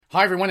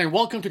Hi everyone and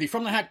welcome to the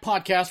From the Hack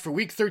podcast for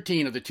week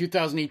 13 of the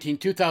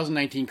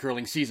 2018-2019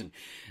 curling season.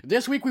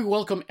 This week we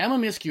welcome Emma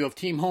Miskew of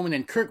Team Homan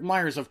and Kirk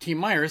Myers of Team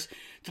Myers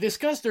to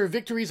discuss their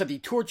victories at the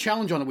Tour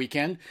Challenge on the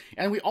weekend,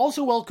 and we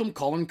also welcome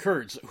Colin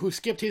Kurds, who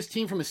skipped his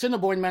team from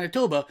Assiniboine,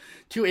 Manitoba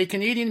to a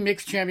Canadian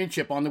Mixed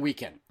Championship on the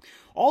weekend.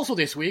 Also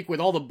this week, with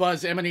all the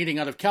buzz emanating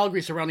out of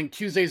Calgary surrounding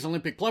Tuesday's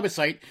Olympic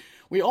plebiscite,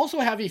 we also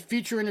have a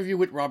feature interview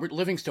with Robert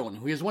Livingstone,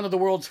 who is one of the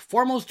world's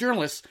foremost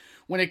journalists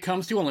when it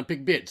comes to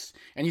Olympic bids,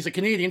 and he's a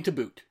Canadian to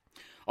boot.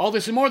 All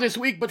this and more this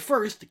week, but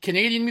first,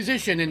 Canadian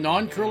musician and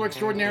non-curler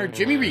extraordinaire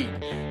Jimmy Reed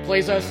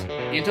plays us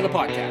into the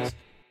podcast.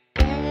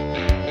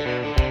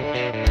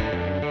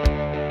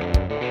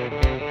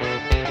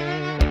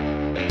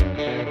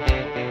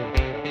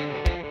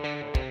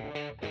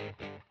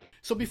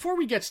 So before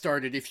we get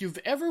started, if you've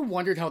ever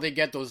wondered how they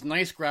get those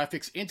nice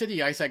graphics into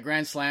the ice at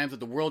Grand Slams, at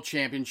the World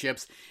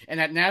Championships,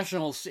 and at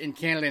Nationals in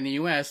Canada and the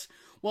US,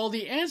 well,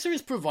 the answer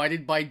is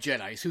provided by Jet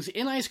Ice, whose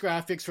in-ice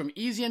graphics from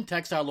easy and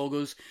textile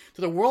logos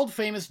to the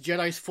world-famous Jet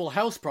Ice Full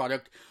House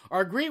product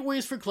are great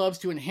ways for clubs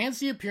to enhance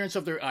the appearance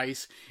of their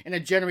ice and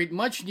to generate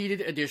much-needed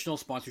additional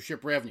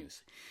sponsorship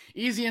revenues.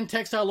 Easy and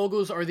textile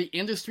logos are the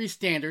industry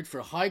standard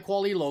for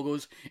high-quality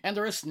logos and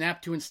are a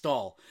snap to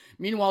install.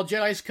 Meanwhile,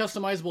 Jet Ice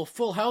customizable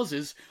full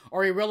houses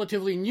are a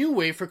relatively new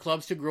way for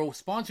clubs to grow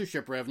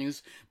sponsorship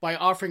revenues by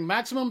offering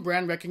maximum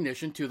brand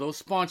recognition to those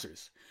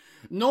sponsors.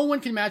 No one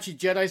can match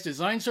Jet Ice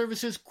design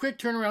services, quick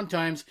turnaround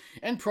times,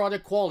 and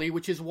product quality,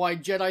 which is why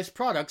Jet Ice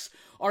products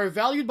are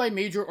valued by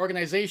major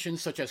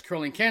organizations such as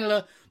Curling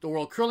Canada, the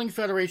World Curling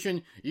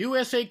Federation,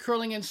 USA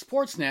Curling, and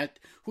Sportsnet,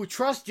 who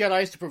trust Jet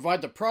Ice to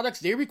provide the products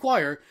they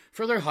require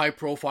for their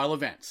high-profile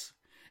events.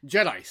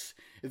 Jet Ice.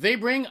 They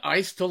bring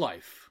ice to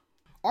life.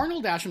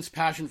 Arnold Asham's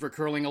passion for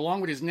curling,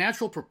 along with his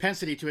natural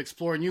propensity to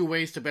explore new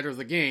ways to better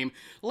the game,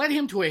 led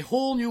him to a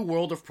whole new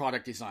world of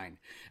product design.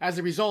 As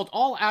a result,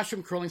 all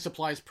Asham Curling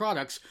Supplies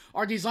products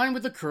are designed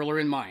with the curler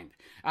in mind.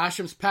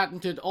 Asham's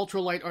patented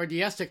ultralight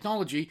RDS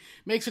technology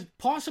makes it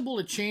possible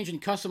to change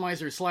and customize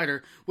their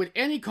slider with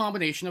any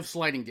combination of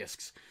sliding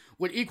discs.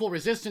 With equal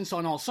resistance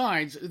on all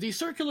sides, the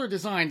circular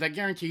design that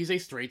guarantees a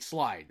straight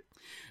slide.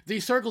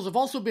 These circles have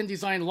also been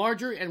designed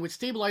larger and with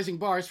stabilizing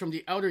bars from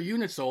the outer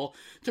unit sole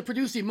to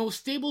produce the most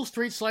stable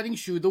straight sliding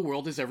shoe the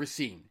world has ever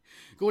seen.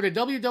 Go to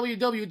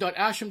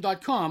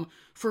www.asham.com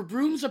for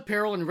brooms,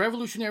 apparel, and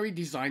revolutionary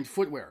designed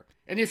footwear.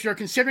 And if you're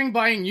considering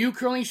buying new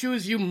curling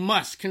shoes, you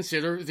must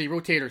consider the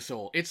Rotator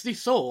sole. It's the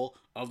sole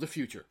of the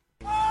future.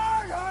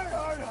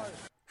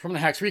 From the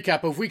Hacks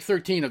recap of Week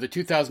 13 of the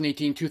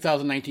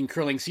 2018-2019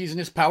 curling season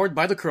is powered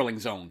by the Curling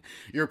Zone,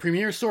 your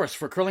premier source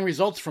for curling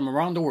results from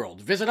around the world.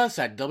 Visit us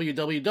at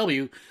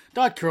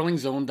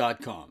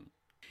www.curlingzone.com.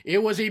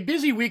 It was a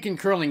busy week in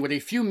curling with a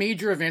few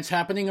major events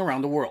happening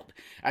around the world.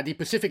 At the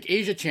Pacific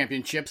Asia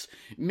Championships,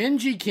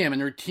 Min-Ji Kim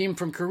and her team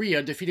from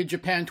Korea defeated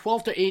Japan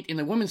 12-8 in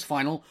the women's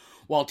final,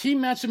 while Team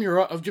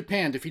Matsumura of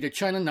Japan defeated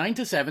China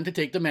 9-7 to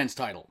take the men's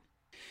title.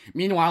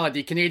 Meanwhile, at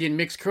the Canadian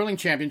Mixed Curling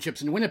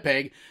Championships in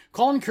Winnipeg,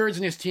 Colin Kurds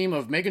and his team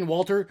of Megan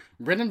Walter,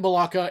 Brendan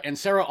Balaka, and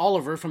Sarah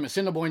Oliver from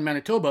Assiniboine,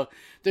 Manitoba,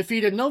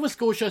 defeated Nova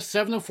Scotia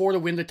 7-4 to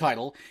win the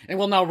title, and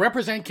will now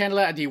represent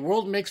Canada at the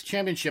World Mixed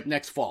Championship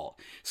next fall.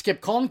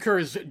 Skip Colin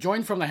Kurds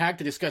joined from the Hack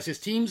to discuss his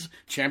team's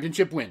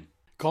championship win.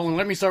 Colin,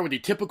 let me start with the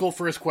typical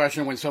first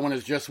question when someone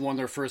has just won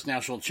their first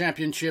national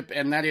championship,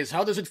 and that is,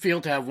 how does it feel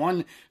to have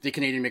won the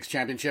Canadian Mixed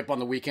Championship on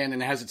the weekend,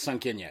 and has it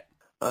sunk in yet?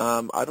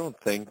 I don't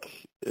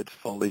think it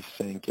fully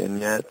sank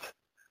in yet.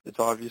 It's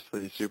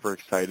obviously super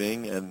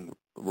exciting, and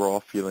we're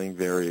all feeling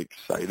very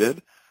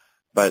excited,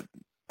 but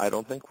I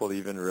don't think we'll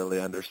even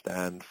really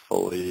understand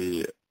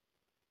fully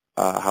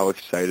how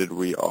excited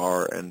we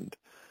are and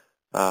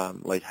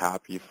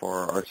happy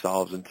for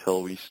ourselves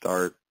until we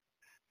start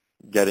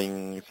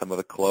getting some of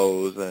the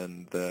clothes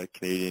and the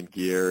Canadian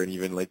gear and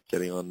even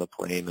getting on the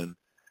plane and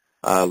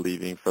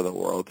leaving for the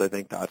Worlds. I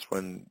think that's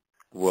when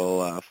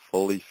we'll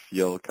fully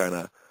feel kind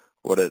of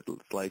what it's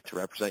like to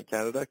represent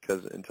Canada,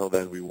 because until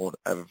then we won't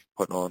have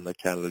put on the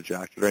Canada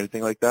jacket or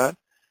anything like that.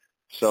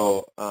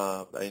 So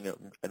I know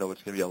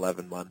it's going to be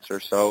 11 months or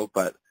so,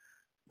 but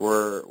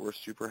we're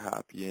super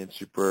happy and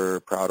super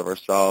proud of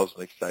ourselves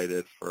and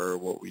excited for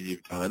what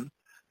we've done.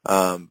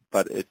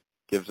 But it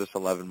gives us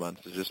 11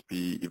 months to just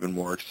be even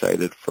more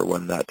excited for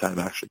when that time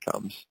actually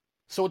comes.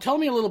 So tell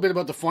me a little bit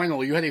about the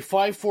final. You had a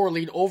 5-4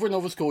 lead over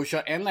Nova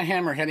Scotia and the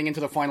Hammer heading into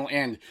the final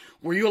end.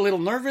 Were you a little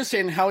nervous,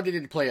 and how did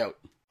it play out?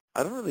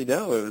 I don't really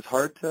know. It was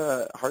hard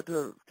to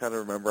kind of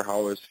remember how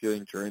I was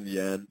feeling during the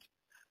end.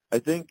 I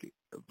think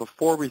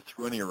before we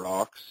threw any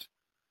rocks,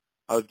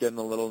 I was getting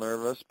a little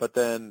nervous, but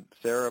then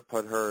Sarah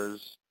put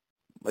hers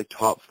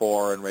top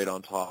 4 and right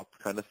on top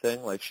kind of thing.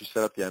 She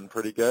set up the end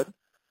pretty good.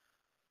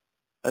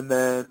 And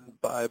then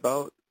by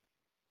about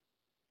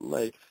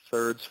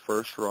thirds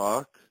first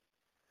rock,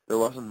 there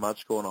wasn't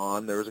much going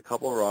on. There was a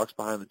couple of rocks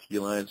behind the tee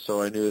line,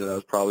 so I knew that I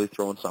was probably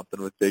throwing something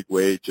with big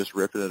weight, just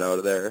ripping it out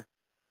of there.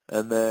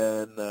 And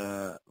then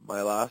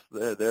my last,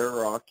 their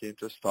rock came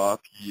to a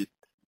stop. He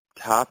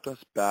tapped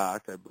us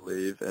back, I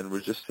believe, and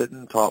was just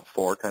sitting top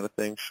 4 kind of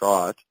thing,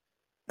 shot.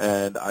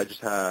 and I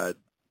just had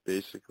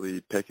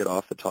basically pick it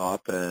off the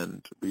top,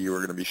 and we were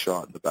going to be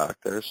shot in the back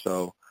there.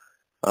 So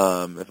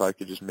if I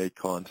could just make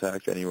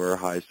contact anywhere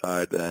high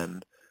side,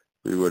 then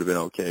we would have been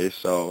okay.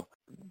 So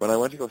when I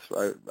went to go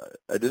through,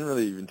 I didn't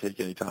really even take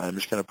any time.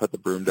 Just kind of put the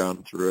broom down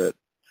and threw it.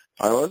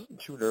 I wasn't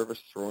too nervous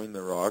throwing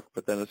the rock,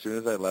 but then as soon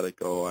as I let it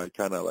go, I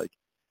kind of like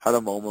had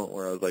a moment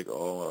where I was like,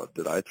 oh,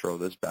 did I throw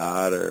this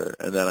bad?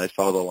 And then I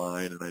saw the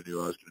line, and I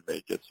knew I was going to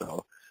make it.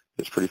 So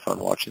it's pretty fun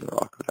watching the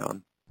rock go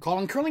down.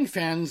 Colin, curling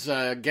fans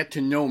get to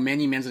know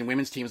many men's and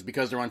women's teams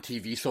because they're on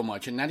TV so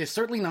much, and that is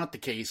certainly not the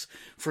case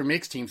for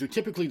mixed teams who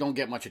typically don't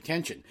get much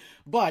attention.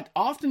 But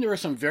often there are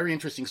some very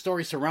interesting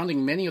stories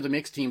surrounding many of the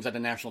mixed teams at the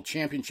national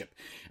championship.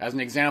 As an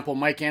example,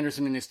 Mike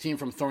Anderson and his team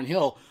from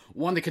Thornhill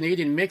won the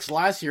Canadian mix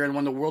last year and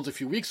won the Worlds a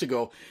few weeks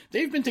ago.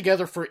 They've been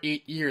together for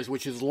 8 years,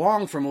 which is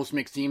long for most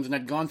mixed teams, and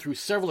had gone through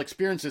several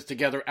experiences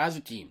together as a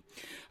team.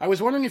 I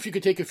was wondering if you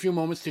could take a few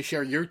moments to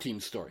share your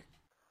team's story.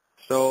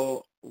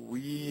 So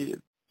we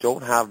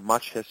don't have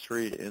much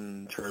history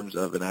in terms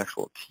of an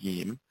actual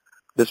team.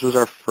 This was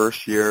our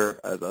first year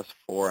as us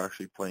four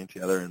actually playing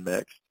together in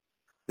mixed.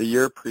 The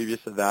year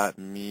previous to that,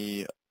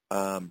 me,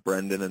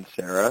 Brendan, and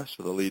Sarah,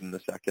 so the lead and the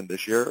second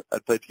this year,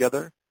 had played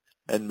together,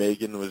 and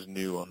Megan was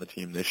new on the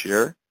team this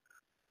year.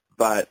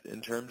 But in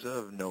terms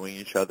of knowing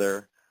each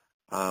other,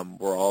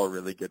 we're all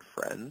really good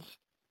friends.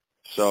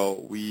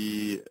 So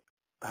we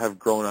have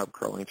grown up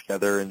curling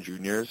together in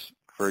juniors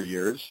for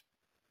years.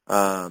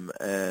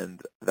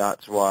 And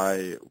that's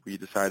why we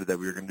decided that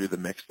we were going to do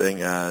the mixed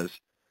thing as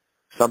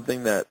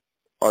something that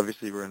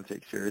obviously we're going to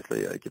take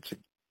seriously. Like, it's a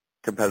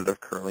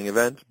competitive curling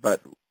event,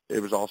 but it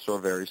was also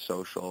a very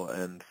social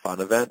and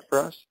fun event for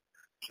us.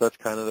 So that's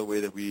kind of the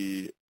way that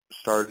we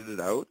started it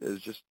out,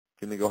 is just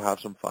going to go have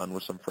some fun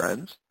with some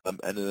friends. And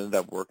it ended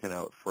up working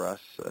out for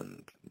us,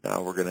 and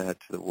now we're going to head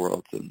to the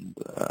Worlds, and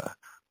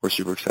we're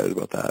super excited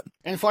about that.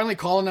 And finally,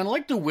 Colin,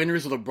 unlike the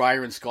winners of the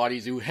Brier and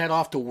Scotties who head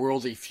off to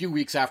Worlds a few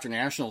weeks after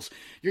Nationals,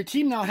 your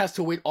team now has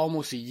to wait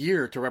almost a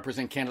year to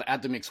represent Canada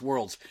at the Mixed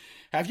Worlds.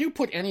 Have you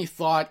put any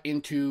thought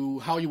into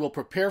how you will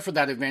prepare for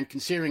that event,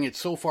 considering it's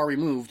so far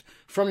removed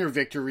from your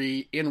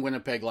victory in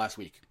Winnipeg last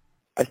week?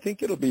 I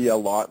think it'll be a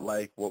lot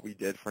like what we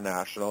did for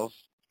Nationals,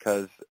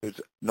 because it's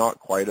not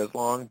quite as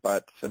long,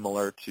 but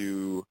similar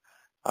to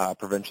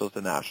Provincials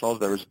to Nationals.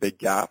 There was a big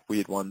gap. We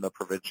had won the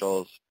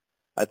Provincials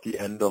at the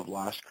end of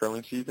last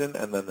curling season,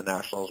 and then the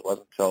Nationals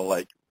wasn't until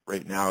like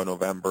right now,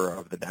 November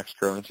of the next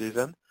curling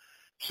season.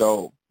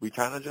 So we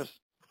kind of just,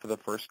 for the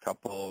first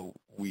couple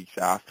weeks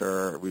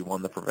after we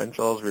won the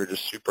Provincials, we were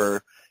just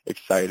super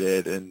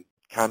excited and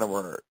kind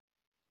of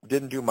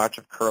didn't do much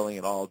of curling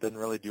at all, didn't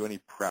really do any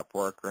prep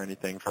work or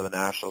anything for the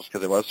Nationals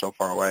because it was so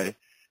far away.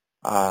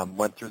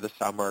 Went through the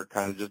summer,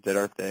 kind of just did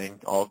our thing,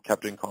 all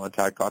kept in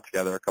contact, got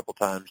together a couple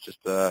times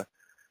just to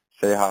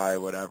say hi,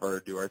 whatever,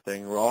 do our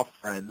thing. We're all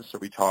friends, so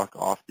we talk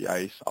off the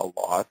ice a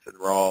lot, and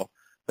we're all,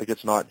 like,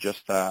 it's not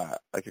just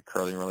like a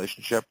curling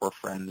relationship. We're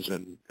friends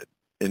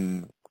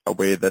in a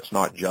way that's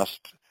not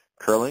just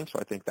curling, so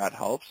I think that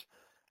helps.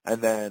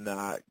 And then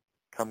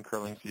come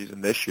curling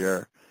season this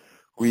year,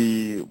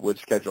 we would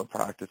schedule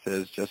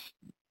practices just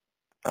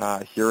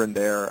here and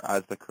there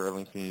as the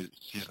curling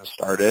season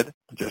started,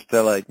 just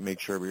to, like, make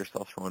sure we were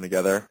still throwing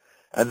together.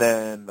 And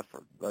then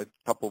a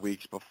couple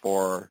weeks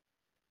before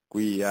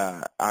we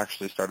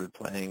actually started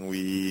playing,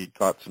 we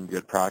got some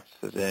good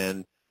practices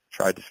in,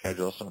 tried to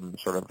schedule some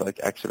sort of like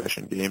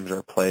exhibition games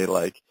or play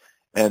like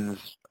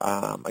ends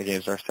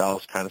against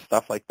ourselves, kind of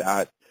stuff like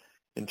that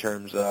in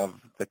terms of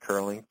the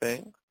curling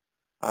thing.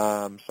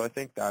 So I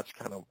think that's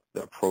kind of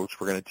the approach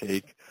we're going to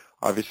take.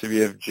 Obviously, we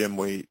have Jim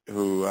Waite,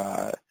 who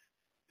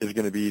is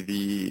going to be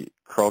the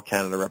Curl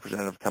Canada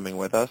representative coming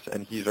with us,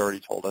 and he's already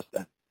told us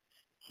that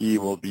he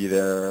will be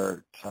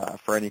there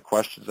for any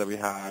questions that we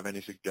have,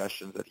 any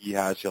suggestions that he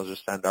has. He'll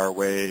just send our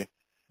way.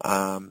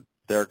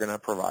 They're going to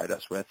provide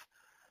us with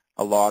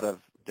a lot of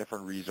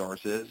different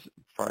resources,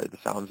 probably the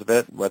sounds of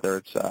it, whether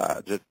it's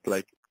just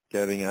like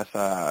getting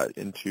us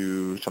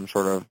into some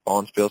sort of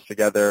bond spills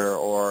together,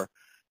 or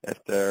if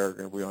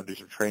we want to do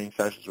some training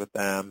sessions with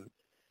them.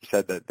 He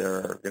said that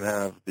they're going to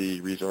have the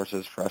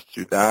resources for us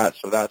to do that,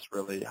 so that's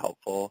really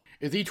helpful.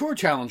 The Tour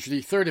Challenge,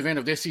 the third event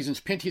of this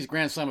season's Pinty's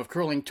Grand Slam of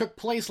Curling, took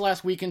place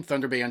last week in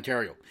Thunder Bay,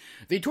 Ontario.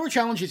 The Tour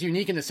Challenge is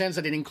unique in the sense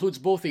that it includes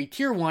both a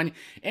Tier 1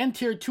 and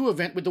Tier 2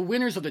 event, with the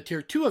winners of the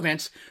Tier 2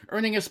 events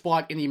earning a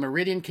spot in the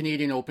Meridian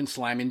Canadian Open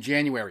Slam in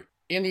January.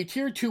 In the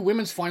Tier 2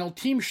 women's final,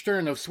 Team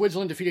Stern of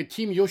Switzerland defeated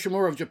Team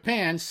Yoshimura of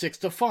Japan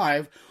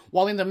 6-5,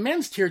 while in the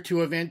men's Tier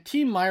 2 event,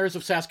 Team Myers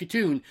of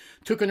Saskatoon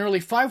took an early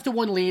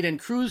 5-1 lead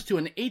and cruised to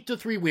an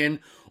 8-3 win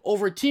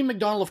over Team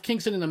McDonald of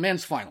Kingston in the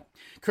men's final.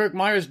 Kirk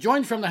Myers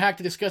joined from the Hack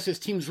to discuss his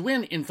team's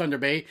win in Thunder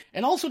Bay,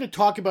 and also to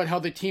talk about how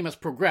the team has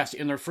progressed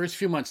in their first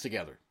few months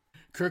together.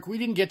 Kirk, we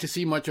didn't get to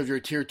see much of your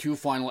Tier 2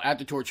 final at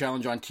the Tour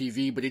Challenge on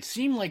TV, but it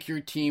seemed like your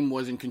team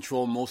was in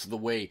control most of the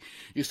way.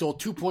 You stole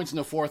 2 points in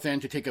the fourth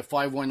end to take a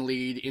 5-1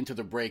 lead into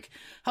the break.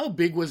 How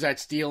big was that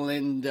steal,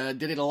 and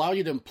did it allow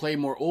you to play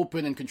more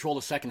open and control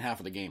the second half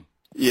of the game?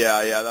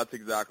 Yeah, that's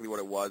exactly what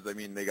it was. I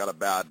mean, they got a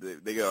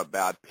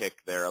bad pick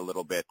there a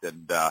little bit,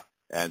 and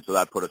so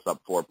that put us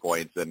up 4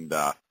 points. And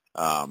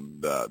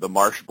the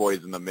Marsh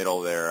boys in the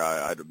middle there,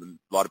 a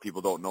lot of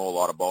people don't know a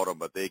lot about them,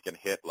 but they can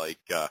hit like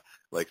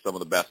some of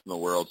the best in the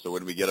world. So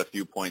when we get a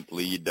few points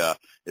lead,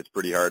 it's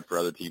pretty hard for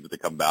other teams to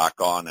come back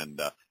on. And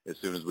as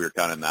soon as we were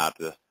kind of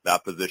in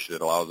that position,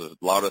 it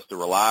allowed us to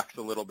relax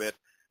a little bit,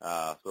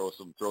 throw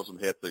some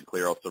hits and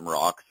clear out some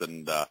rocks,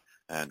 and kind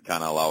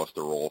of allow us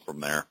to roll from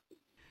there.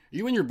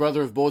 You and your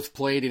brother have both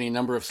played in a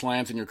number of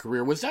slams in your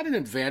career. Was that an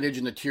advantage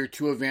in the Tier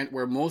 2 event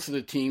where most of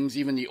the teams,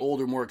 even the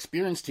older, more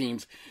experienced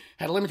teams,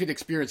 had limited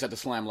experience at the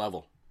slam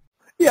level?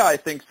 Yeah, I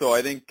think so.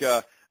 I think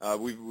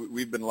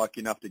we've been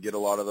lucky enough to get a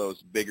lot of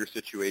those bigger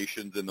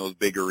situations in those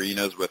big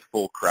arenas with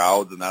full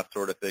crowds and that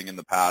sort of thing in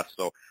the past.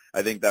 So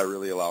I think that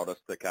really allowed us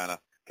to kind of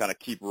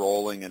keep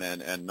rolling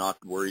and not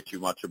worry too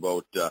much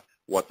about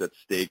what's at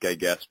stake, I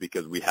guess,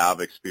 because we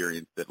have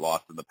experienced it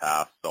lost in the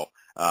past. So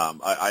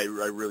I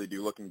really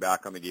do, looking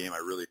back on the game, I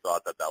really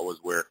thought that was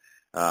where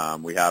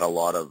we had a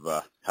little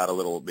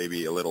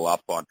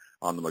up on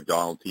the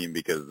McDonald team,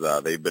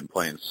 because they've been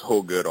playing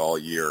so good all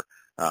year.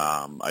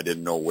 I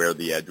didn't know where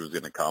the edge was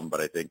going to come, but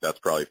I think that's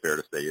probably fair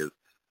to say is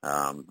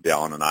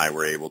Dallin and I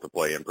were able to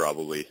play in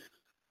probably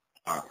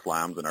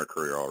slams in our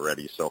career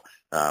already. So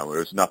it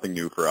was nothing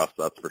new for us,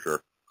 that's for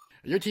sure.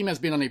 Your team has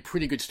been on a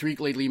pretty good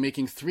streak lately,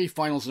 making 3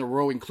 finals in a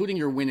row, including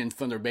your win in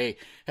Thunder Bay.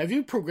 Have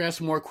you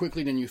progressed more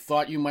quickly than you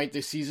thought you might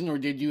this season, or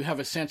did you have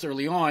a sense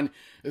early on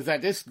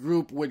that this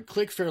group would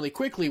click fairly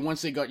quickly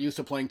once they got used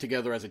to playing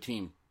together as a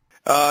team?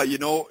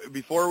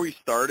 Before we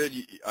started,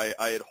 I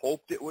had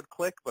hoped it would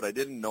click, but I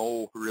didn't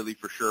know really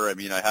for sure. I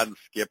mean, I hadn't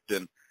skipped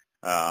in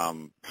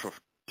 10,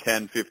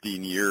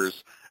 15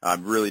 years.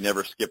 I've really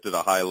never skipped at a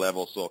high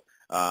level, so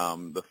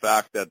the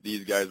fact that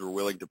these guys were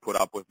willing to put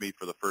up with me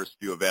for the first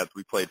few events,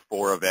 we played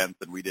 4 events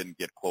and we didn't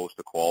get close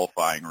to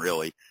qualifying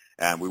really,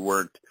 and we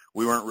weren't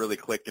really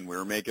clicking. We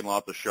were making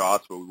lots of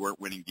shots, but we weren't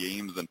winning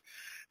games, and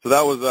so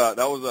that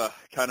was a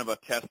kind of a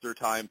tester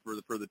time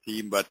for the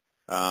team. But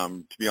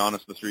to be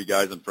honest, the 3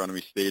 guys in front of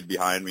me stayed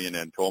behind me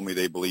and told me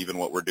they believe in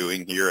what we're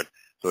doing here, and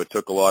so it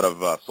took a lot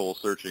of soul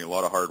searching, a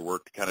lot of hard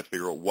work to kind of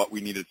figure out what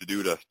we needed to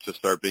do to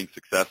start being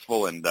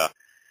successful.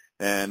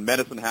 And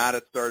Medicine Hat,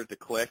 it started to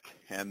click,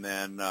 and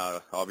then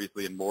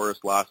obviously in Morris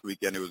last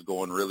weekend it was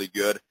going really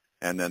good,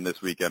 and then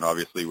this weekend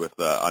obviously with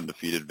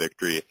undefeated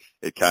victory,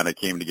 it kind of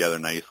came together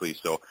nicely.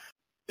 So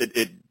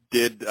it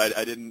did.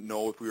 I didn't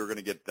know if we were going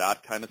to get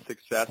that kind of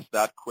success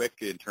that quick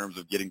in terms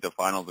of getting to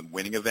finals and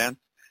winning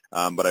events,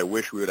 but I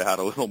wish we would have had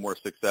a little more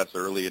success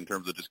early in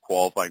terms of just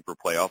qualifying for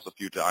playoffs a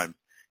few times.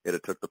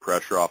 It took the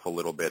pressure off a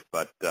little bit,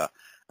 but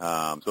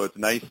so it's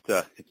nice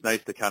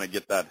to kind of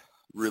get that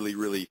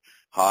really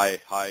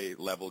high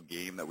level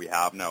game that we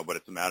have now, but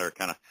it's a matter of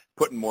kind of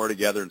putting more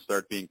together and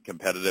start being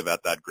competitive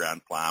at that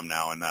Grand Slam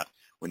now, and that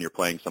when you're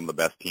playing some of the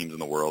best teams in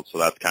the world. So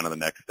that's kind of the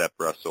next step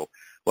for us. So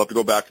we'll have to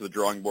go back to the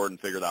drawing board and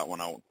figure that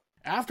one out.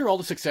 After all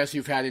the success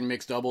you've had in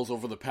mixed doubles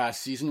over the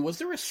past season, was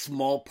there a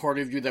small part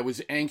of you that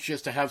was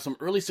anxious to have some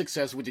early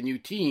success with the new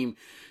team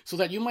so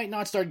that you might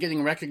not start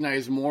getting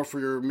recognized more for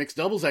your mixed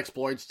doubles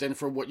exploits than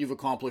for what you've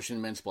accomplished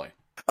in men's play?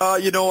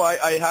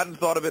 I hadn't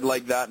thought of it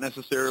like that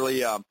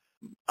necessarily.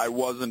 I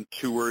wasn't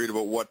too worried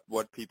about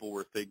what people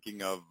were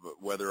thinking of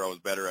whether I was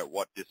better at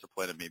what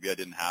discipline, and maybe I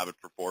didn't have it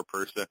for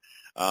 4-person.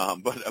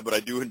 But I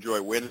do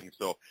enjoy winning.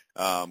 So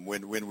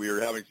when we were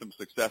having some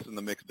success in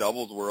the mixed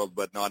doubles world,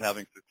 but not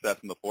having success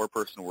in the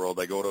 4-person world,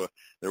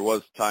 there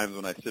was times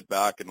when I sit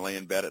back and lay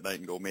in bed at night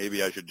and go,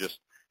 maybe I should just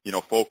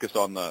focus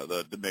on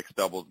the mixed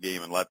doubles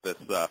game and let this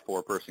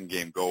 4-person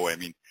game go. I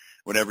mean,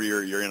 whenever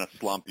you're in a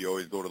slump, you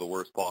always go to the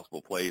worst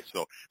possible place.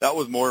 So that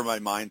was more my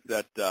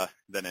mindset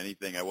than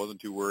anything. I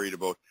wasn't too worried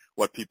about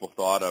what people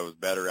thought I was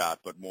better at,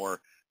 but more,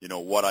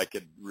 what I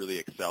could really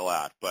excel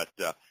at. But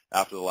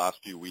after the last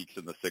few weeks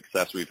and the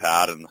success we've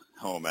had, and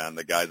oh man,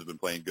 the guys have been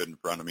playing good in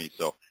front of me.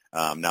 So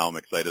now I'm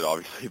excited,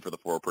 obviously, for the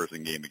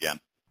 4-person game again.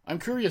 I'm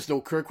curious,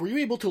 though, Kirk, were you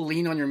able to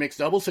lean on your mixed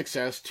double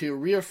success to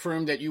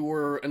reaffirm that you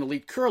were an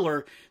elite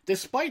curler,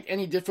 despite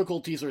any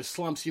difficulties or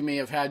slumps you may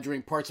have had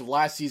during parts of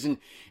last season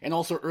and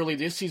also early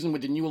this season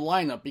with the new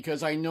lineup?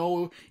 Because I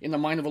know in the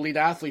mind of elite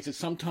athletes, it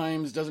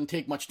sometimes doesn't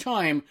take much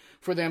time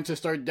for them to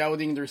start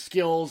doubting their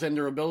skills and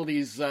their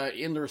abilities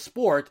in their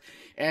sport.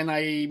 And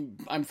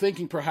I'm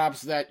thinking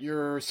perhaps that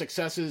your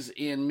successes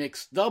in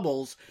mixed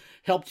doubles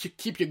helped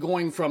keep you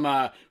going from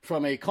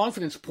a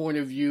confidence point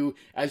of view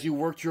as you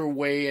worked your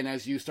way and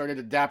as you started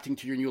adapting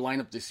to your new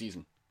lineup this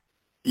season?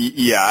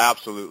 Yeah,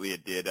 absolutely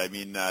it did. I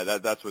mean,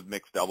 that's with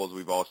mixed doubles.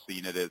 We've all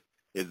seen it is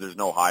there's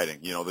no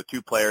hiding. The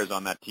 2 players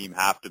on that team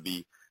have to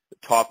be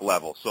top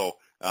level. So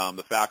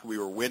the fact we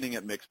were winning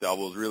at mixed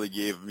doubles really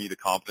gave me the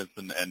confidence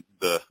and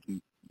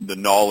the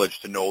knowledge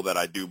to know that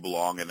I do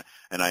belong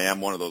and I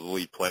am one of those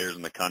elite players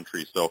in the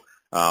country. So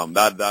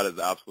that is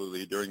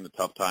absolutely, during the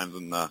tough times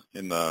when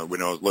I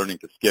was learning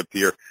to skip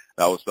here,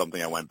 that was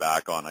something I went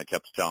back on. I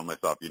kept telling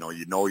myself,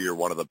 you're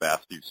one of the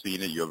best. You've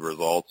seen it. You have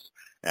results,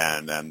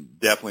 and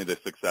definitely the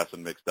success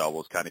in mixed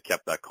doubles kind of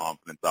kept that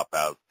confidence up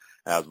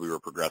as we were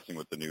progressing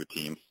with the new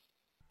team.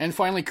 And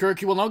finally,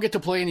 Kirk, you will now get to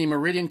play in the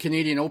Meridian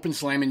Canadian Open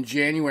Slam in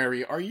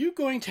January. Are you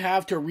going to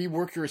have to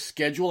rework your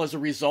schedule as a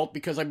result?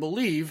 Because I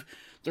believe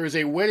there is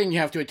a wedding you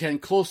have to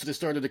attend close to the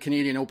start of the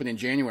Canadian Open in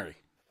January.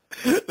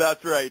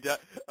 That's right.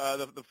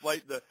 The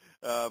flight,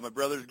 my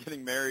brother's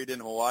getting married in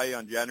Hawaii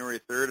on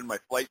January 3rd, and my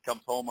flight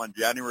comes home on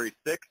January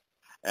 6th,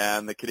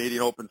 and the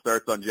Canadian Open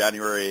starts on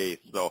January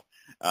 8th. So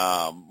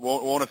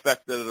won't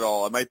affect it at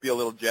all. I might be a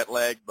little jet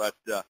lagged, but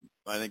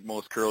I think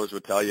most curlers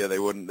would tell you they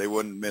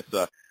wouldn't miss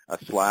a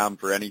slam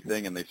for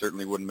anything, and they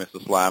certainly wouldn't miss a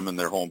slam in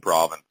their home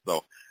province.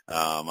 So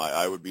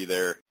I would be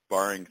there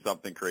barring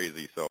something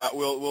crazy. So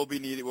we'll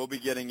be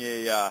getting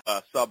a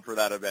sub for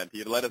that event.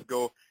 He'd let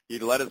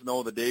us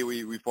know the day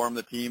we formed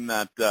the team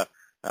that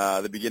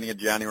the beginning of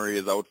January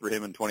is out for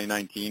him in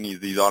 2019.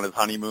 He's on his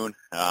honeymoon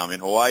in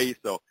Hawaii,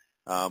 so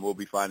we'll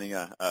be finding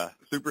a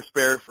super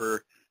spare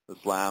for the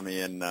slam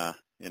in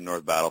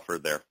North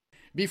Battleford there.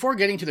 Before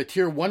getting to the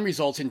Tier 1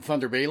 results in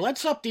Thunder Bay,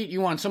 let's update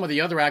you on some of the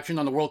other action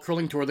on the World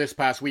Curling Tour this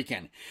past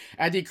weekend.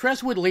 At the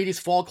Crestwood Ladies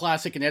Fall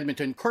Classic in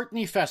Edmonton,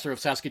 Courtney Fesser of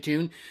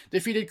Saskatoon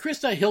defeated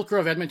Krista Hilker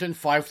of Edmonton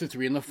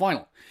 5-3 in the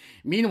final.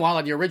 Meanwhile,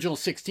 at the original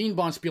 16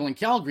 Bonspiel in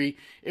Calgary,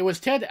 it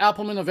was Ted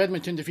Appelman of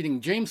Edmonton defeating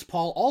James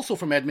Paul, also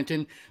from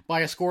Edmonton,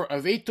 by a score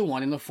of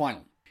 8-1 in the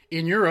final.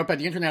 In Europe, at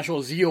the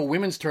International Zio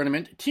Women's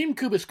Tournament, Team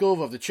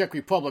Kubiskova of the Czech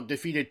Republic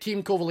defeated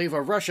Team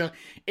Kovaleva of Russia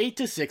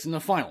 8-6 in the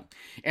final.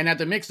 And at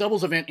the mixed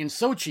doubles event in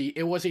Sochi,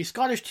 it was a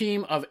Scottish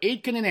team of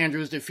Aitken and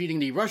Andrews defeating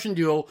the Russian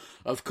duo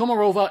of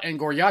Komarova and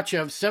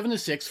Goryachev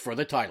 7-6 for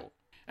the title.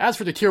 As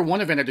for the Tier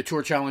 1 event at the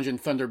Tour Challenge in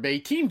Thunder Bay,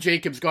 Team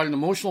Jacobs got an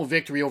emotional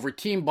victory over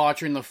Team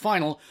Botcher in the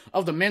final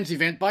of the men's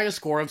event by a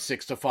score of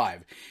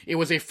 6-5. It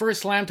was a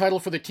first slam title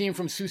for the team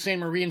from Sault Ste.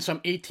 Marie in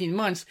some 18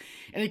 months,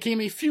 and it came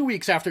a few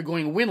weeks after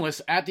going winless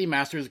at the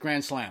Masters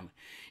Grand Slam.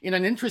 In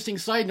an interesting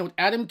side note,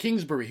 Adam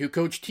Kingsbury, who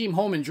coached Team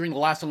Homan during the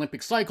last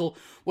Olympic cycle,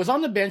 was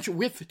on the bench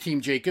with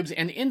Team Jacobs,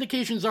 and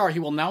indications are he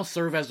will now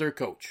serve as their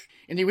coach.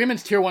 In the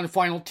women's Tier 1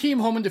 final, Team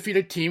Homan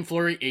defeated Team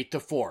Fleury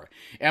 8-4.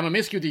 Emma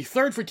Miskew, the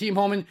third for Team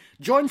Homan,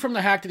 joined from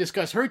the hack to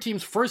discuss her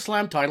team's first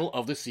slam title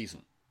of the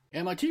season.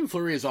 Emma, Team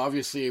Fleury is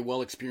obviously a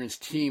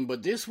well-experienced team,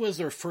 but this was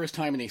their first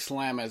time in a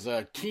slam as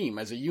a team,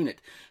 as a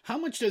unit. How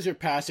much does your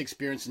past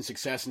experience and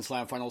success in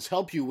slam finals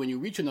help you when you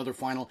reach another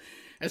final,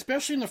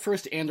 especially in the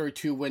first end or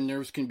two when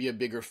nerves can be a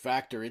bigger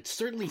factor? It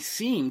certainly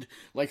seemed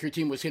like your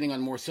team was hitting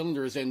on more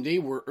cylinders, and they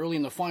were early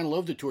in the final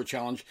of the Tour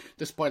Challenge,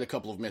 despite a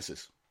couple of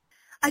misses.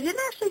 I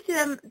didn't actually see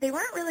them. They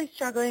weren't really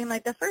struggling.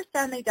 Like the first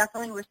end, they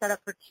definitely were set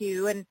up for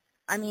two. And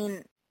I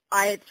mean,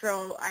 I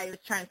was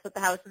trying to split the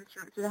house and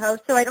throw it to the house.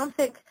 So I don't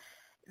think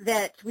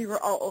that we were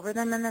all over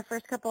them in the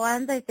first couple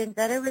ends. I think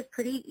that it was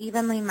pretty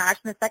evenly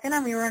matched. In the second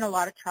end, we were in a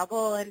lot of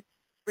trouble. And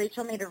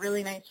Rachel made a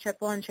really nice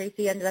triple, and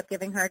Tracy ended up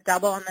giving her a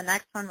double on the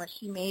next one, which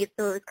she made.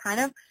 So it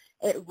was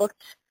it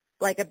looked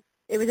like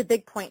it was a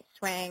big point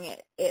swing.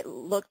 It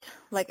looked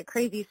like a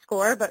crazy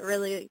score, but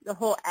really the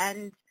whole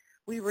end,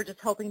 we were just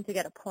hoping to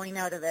get a point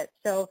out of it.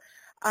 So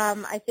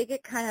I think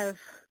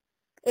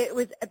it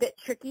was a bit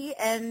tricky,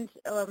 and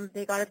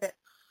they got a bit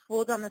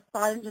fooled on the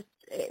spot, and just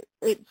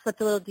it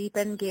slipped a little deep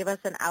and gave us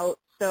an out.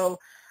 So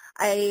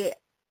I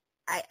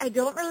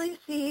don't really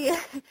see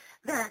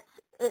that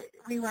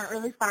we weren't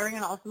really firing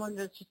on all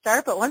cylinders to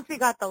start, but once we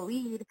got the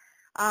lead,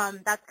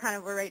 that's kind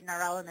of we're right in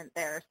our element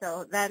there.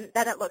 So then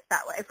it looks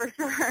that way for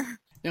sure.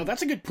 Now,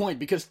 that's a good point,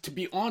 because to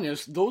be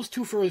honest, those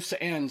two first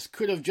ends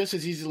could have just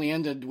as easily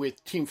ended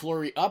with Team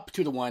Fleury up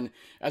 2-1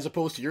 as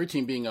opposed to your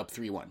team being up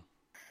 3-1.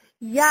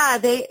 Yeah,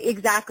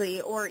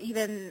 exactly. Or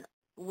even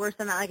worse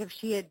than that, like if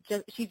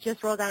she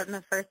just rolled out in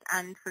the first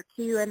end for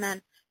two, and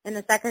then in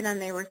the second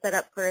end they were set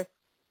up for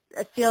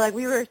a steal. Like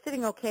we were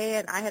sitting okay,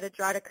 and I had a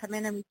draw to come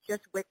in, and we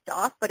just wicked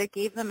off, but it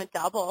gave them a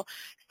double.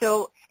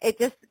 So it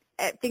just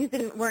things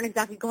weren't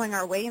exactly going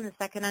our way in the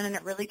second end, and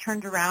it really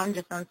turned around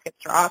just on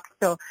Skip's rock.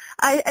 So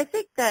I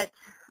think that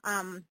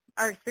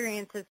our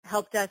experience has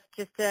helped us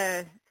just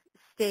to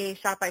stay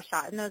shot by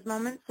shot in those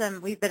moments,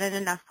 and we've been in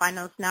enough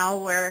finals now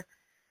where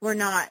we're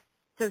not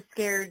so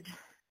scared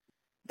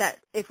that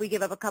if we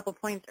give up a couple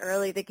points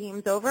early, the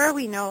game's over.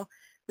 We know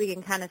we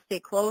can kind of stay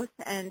close,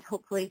 and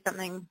hopefully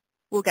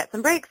we'll get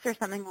some breaks or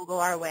something will go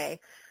our way.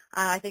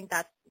 I think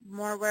that's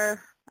more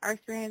where our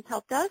experience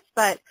helped us,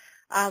 but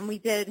we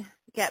did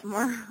get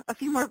a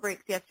few more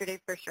breaks yesterday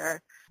for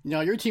sure. Now,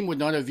 your team would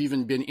not have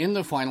even been in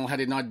the final had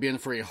it not been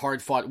for a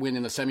hard-fought win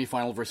in the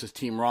semifinal versus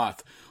Team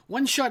Roth.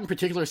 One shot in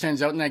particular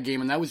stands out in that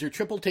game, and that was your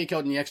triple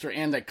takeout in the extra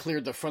end that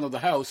cleared the front of the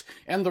house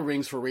and the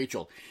rings for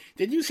Rachel.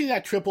 Did you see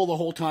that triple the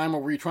whole time,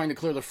 or were you trying to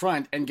clear the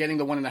front and getting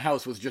the one in the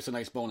house was just a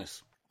nice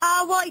bonus?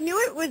 Well, I knew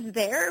it was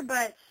there,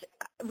 but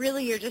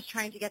really you're just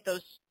trying to get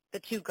the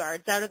two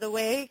guards out of the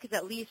way, because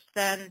at least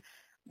then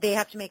they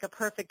have to make a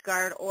perfect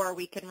guard, or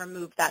we can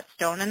remove that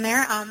stone in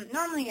there.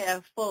 Normally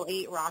a full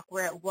 8 rock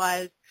where it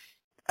was,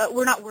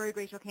 we're not worried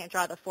Rachel can't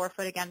draw the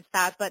 4-foot against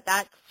that, but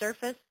that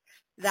surface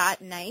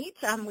that night,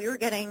 we were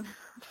getting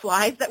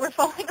flies that were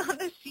falling on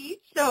the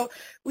sheet, so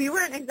we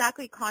weren't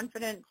exactly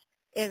confident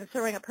in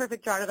throwing a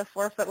perfect draw to the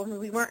 4-foot when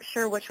we weren't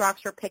sure which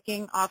rocks were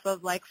picking off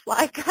of like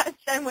fly cuts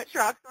and which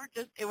rocks were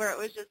just where it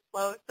was just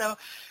slow. So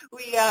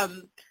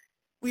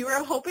we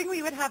were hoping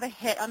we would have a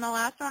hit on the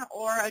last one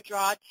or a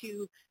draw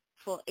to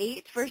full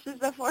 8 versus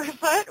the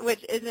 4-foot,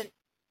 which isn't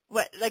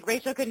what, like,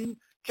 Rachel can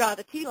draw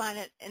the tee line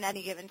at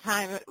any given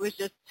time. It was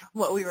just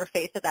what we were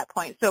faced at that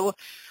point. So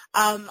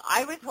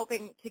I was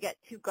hoping to get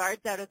 2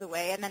 guards out of the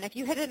way, and then if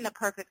you hit it in the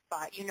perfect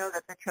spot, you know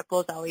that the triple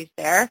is always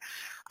there.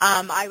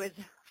 I was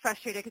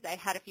frustrated because I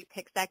had a few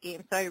picks that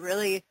game, so I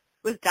really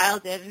was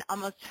dialed in,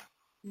 almost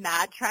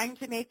mad trying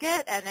to make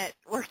it, and it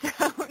worked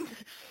out.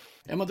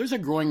 Emma, there's a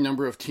growing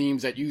number of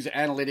teams that use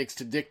analytics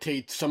to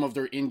dictate some of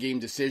their in-game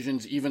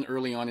decisions, even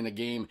early on in a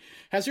game.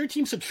 Has your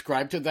team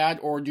subscribed to that,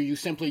 or do you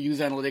simply use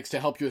analytics to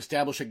help you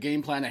establish a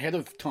game plan ahead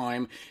of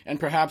time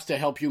and perhaps to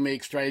help you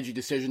make strategy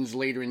decisions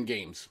later in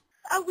games?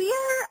 We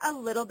are a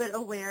little bit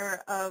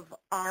aware of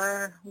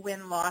our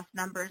win-loss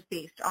numbers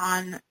based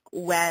on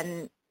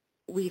when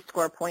we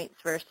score points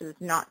versus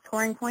not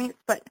scoring points,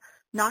 but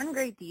not in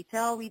great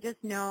detail. We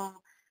just know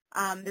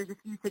there's a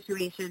few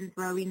situations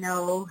where we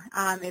know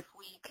if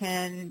we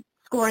can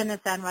score in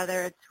this end,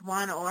 whether it's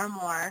 1 or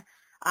more,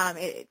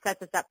 it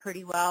sets us up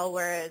pretty well,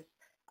 whereas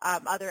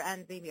other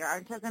ends maybe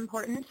aren't as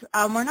important.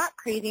 We're not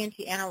crazy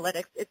into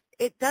analytics.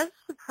 It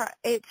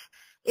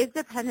is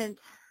dependent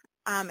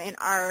in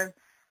our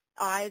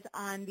eyes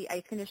on the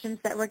ice conditions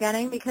that we're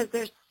getting, because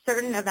there's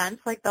certain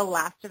events, like the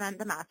last event,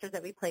 the Masters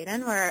that we played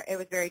in, where it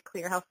was very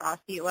clear how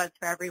frosty it was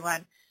for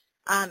everyone.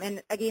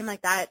 And a game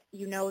like that,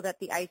 you know that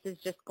the ice is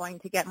just going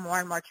to get more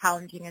and more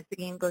challenging as the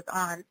game goes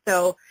on.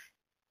 So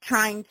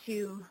trying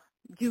to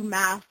do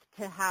math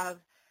to have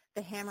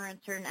the hammer in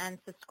certain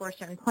ends to score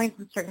certain points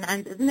in certain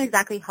ends isn't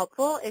exactly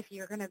helpful if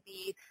you're going to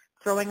be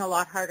throwing a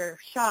lot harder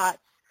shots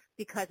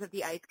because of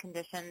the ice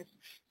conditions.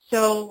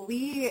 So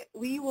we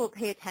will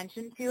pay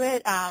attention to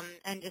it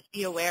and just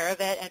be aware of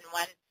it, and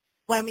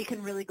when we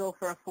can really go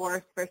for a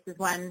force versus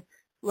when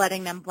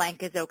letting them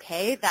blank is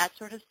okay, that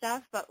sort of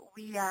stuff. But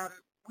we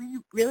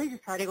really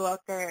just try to go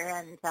out there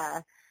and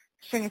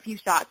string a few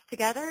shots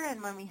together,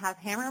 and when we have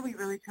hammer, we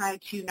really try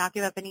to not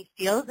give up any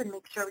steals and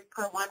make sure we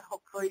put 1,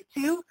 hopefully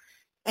 2,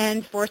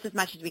 and force as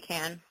much as we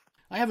can.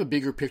 I have a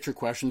bigger picture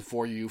question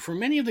for you. For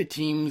many of the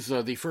teams,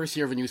 the first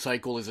year of a new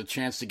cycle is a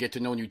chance to get to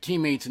know new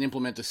teammates and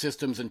implement the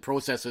systems and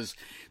processes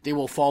they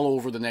will follow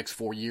over the next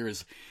 4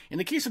 years. In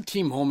the case of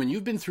Team Homan,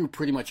 you've been through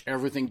pretty much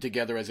everything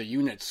together as a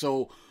unit.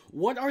 So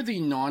what are the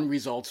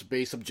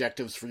non-results-based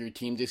objectives for your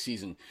team this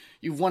season?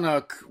 You've won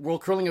a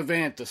World Curling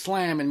event, a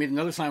Slam, and made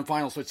another Slam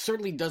final, so it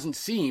certainly doesn't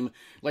seem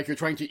like you're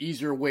trying to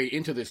ease your way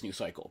into this new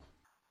cycle.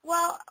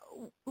 Well,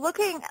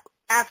 looking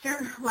after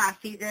last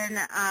season,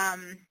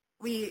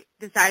 we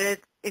decided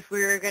if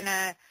we were going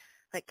to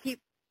keep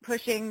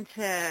pushing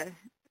to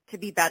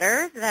be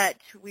better, that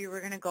we were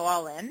going to go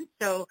all in.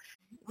 So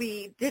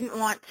we didn't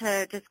want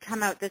to just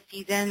come out this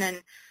season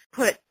and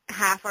put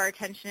half our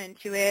attention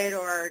into it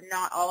or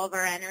not all of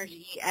our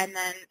energy and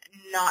then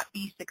not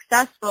be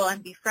successful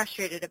and be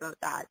frustrated about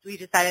that. So we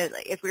decided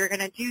if we were going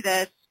to do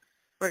this,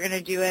 we're going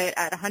to do it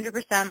at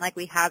 100% like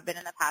we have been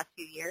in the past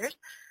few years.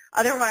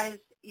 Otherwise,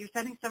 you're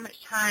spending so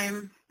much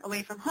time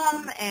away from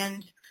home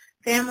and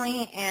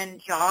family and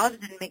jobs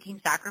and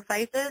making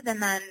sacrifices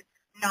and then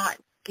not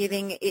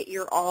giving it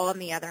your all on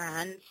the other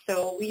end.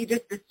 So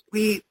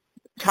we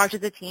talked to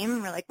the team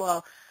and we're like,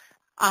 well,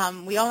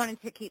 we all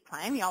wanted to keep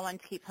playing. We all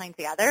wanted to keep playing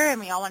together, and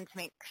we all wanted to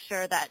make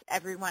sure that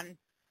everyone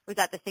was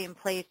at the same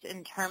place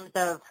in terms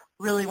of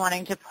really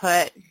wanting to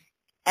put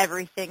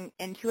everything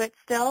into it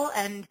still.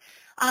 And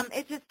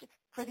it's just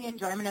for the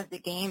enjoyment of the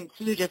game,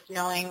 too, just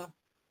knowing,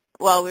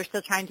 well, we're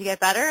still trying to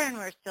get better and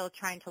we're still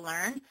trying to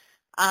learn.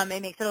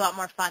 It makes it a lot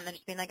more fun than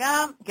just being like,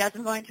 oh, guess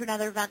I'm going to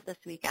another event this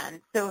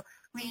weekend. So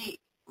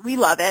we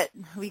love it.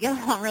 We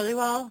get along really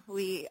well.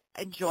 We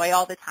enjoy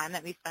all the time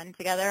that we spend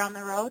together on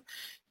the road.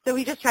 So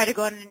we just try to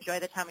go out and enjoy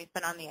the time we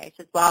spend on the ice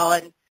as well.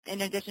 And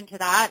in addition to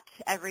that,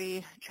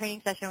 every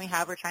training session we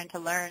have, we're trying to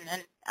learn.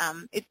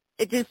 And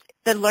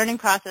the learning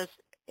process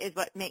is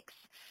what makes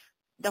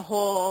the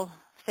whole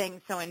thing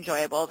so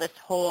enjoyable, this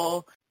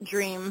whole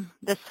dream,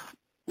 this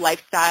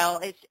lifestyle.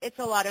 It's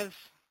a lot of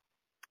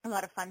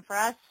fun for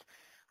us.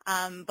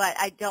 But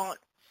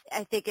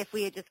I think if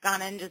we had just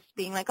gone in just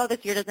being like, oh,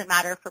 this year doesn't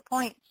matter for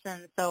points,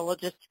 and so we'll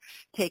just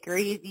take her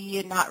easy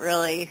and not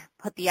really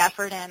put the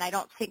effort in, I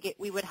don't think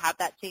we would have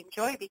that same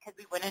joy because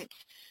we wouldn't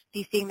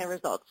be seeing the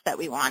results that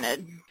we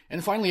wanted.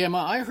 And finally, Emma,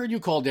 I heard you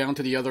call down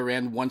to the other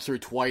end once or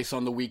twice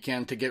on the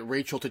weekend to get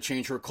Rachel to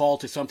change her call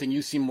to something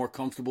you seem more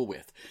comfortable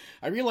with.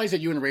 I realize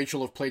that you and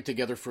Rachel have played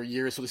together for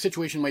years, so the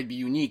situation might be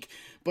unique,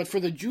 but for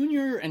the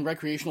junior and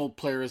recreational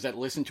players that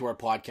listen to our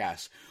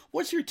podcast,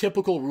 what's your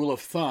typical rule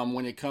of thumb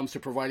when it comes to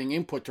providing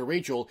input to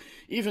Rachel,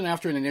 even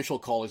after an initial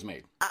call is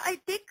made? I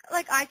think,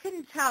 I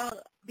can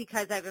tell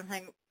because I've been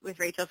playing with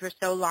Rachel for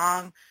so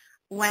long,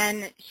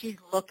 when she's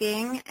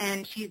looking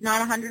and she's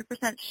not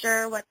 100%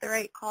 sure what the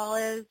right call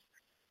is,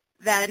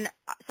 then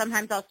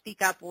sometimes I'll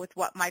speak up with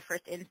what my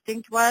first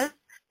instinct was,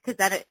 because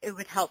then it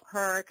would help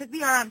her, because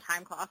we are on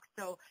time clock.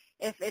 So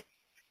if it's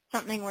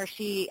something where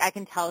I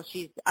can tell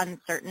she's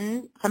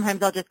uncertain,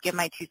 sometimes I'll just give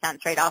my 2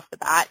 cents right off the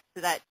bat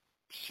so that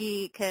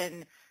she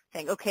can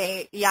think,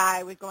 okay, yeah,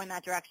 I was going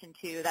that direction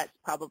too. That's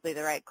probably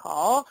the right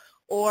call.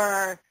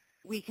 Or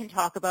we can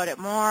talk about it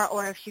more.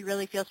 Or if she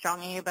really feels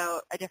strongly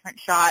about a different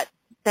shot,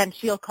 then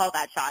she'll call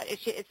that shot.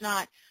 It's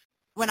not,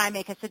 when I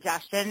make a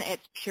suggestion,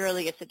 it's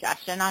purely a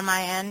suggestion on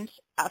my end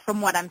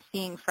from what I'm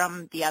seeing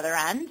from the other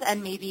end,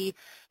 and maybe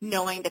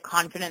knowing the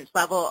confidence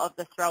level of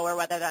the thrower,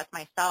 whether that's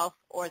myself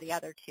or the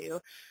other two.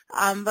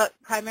 But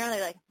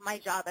primarily, like, my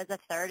job as a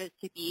third is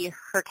to be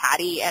her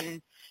caddy,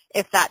 and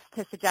if that's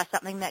to suggest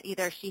something that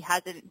either she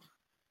hasn't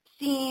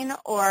seen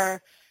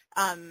or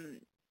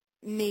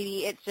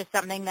maybe it's just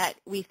something that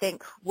we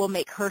think will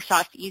make her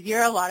shots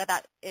easier. A lot of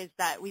that is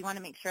that we want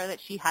to make sure that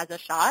she has a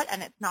shot,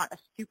 and it's not a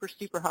super,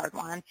 super hard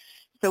one.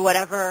 So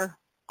whatever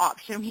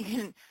option we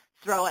can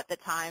throw at the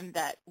time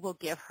that will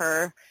give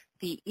her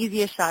the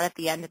easiest shot at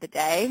the end of the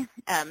day.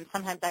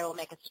 Sometimes I will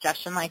make a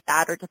suggestion like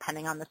that, or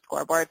depending on the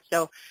scoreboard.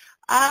 So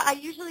I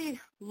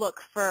usually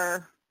look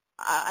for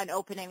an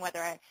opening,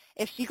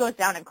 if she goes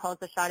down and calls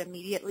the shot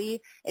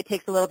immediately, it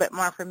takes a little bit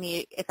more for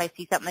me if I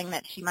see something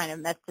that she might have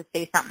missed to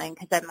say something,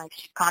 because I'm like,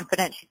 she's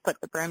confident, she's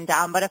put the broom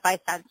down. But if I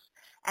sense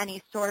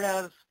any sort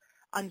of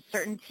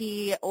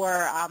uncertainty or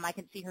I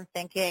can see her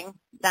thinking,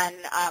 then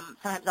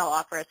sometimes I'll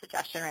offer a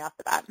suggestion right off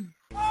the bat.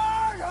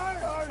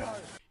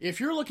 If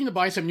you're looking to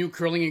buy some new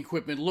curling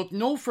equipment, look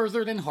no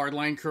further than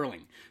Hardline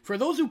Curling. For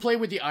those who play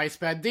with the ice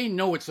pad, they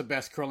know it's the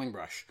best curling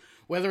brush.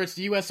 Whether it's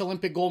the U.S.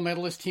 Olympic gold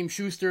medalist Team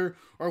Schuster,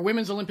 or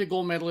Women's Olympic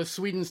gold medalist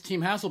Sweden's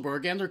Team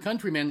Hasselberg and their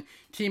countrymen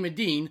Team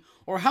Edin,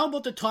 or how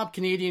about the top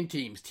Canadian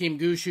teams, Team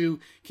Gushue,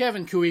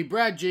 Kevin Cooey,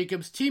 Brad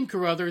Jacobs, Team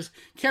Carruthers,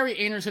 Carrie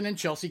Anerson, and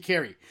Chelsea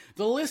Carey.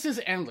 The list is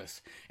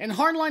endless. And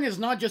Hardline is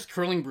not just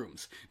curling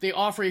brooms. They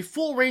offer a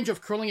full range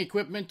of curling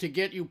equipment to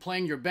get you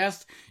playing your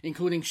best,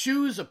 including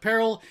shoes,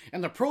 apparel,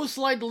 and the Pro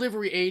Slide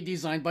delivery aid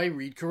designed by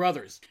Reed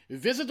Carruthers.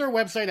 Visit their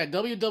website at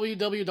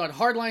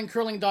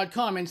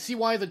www.hardlinecurling.com and see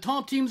why the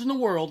top teams in the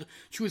world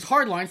choose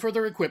Hardline for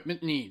their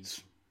equipment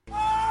needs.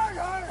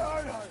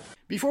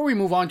 Before we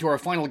move on to our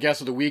final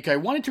guest of the week, I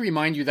wanted to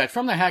remind you that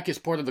From the Hack is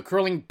part of the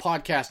Curling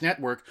Podcast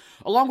Network,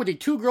 along with the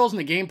Two Girls in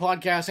the Game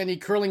podcast and the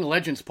Curling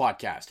Legends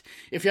podcast.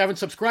 If you haven't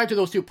subscribed to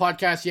those two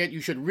podcasts yet, you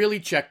should really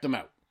check them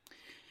out.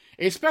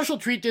 A special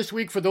treat this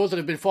week for those that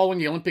have been following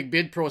the Olympic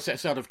bid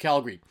process out of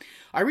Calgary.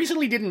 I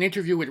recently did an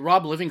interview with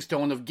Rob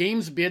Livingstone of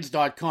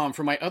GamesBids.com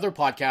for my other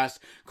podcast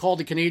called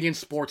The Canadian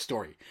Sports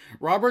Story.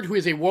 Robert, who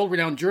is a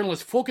world-renowned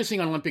journalist focusing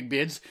on Olympic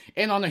bids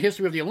and on the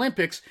history of the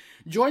Olympics,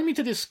 joined me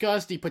to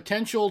discuss the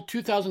potential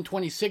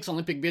 2026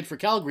 Olympic bid for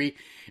Calgary,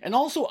 and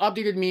also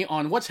updated me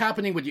on what's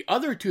happening with the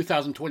other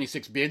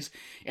 2026 bids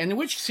and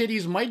which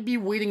cities might be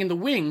waiting in the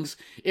wings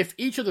if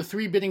each of the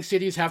three bidding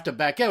cities have to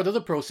back out of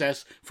the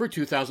process for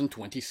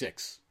 2026.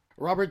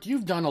 Robert,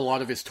 you've done a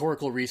lot of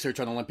historical research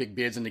on Olympic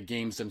bids and the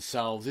games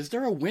themselves. Is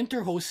there a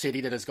winter host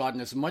city that has gotten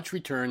as much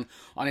return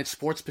on its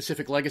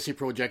sports-specific legacy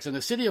projects as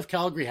the city of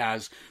Calgary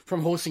has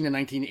from hosting the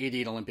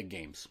 1988 Olympic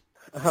Games?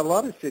 A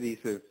lot of cities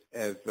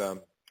have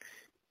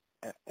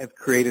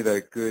created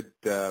a good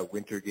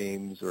winter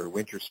games or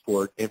winter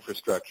sport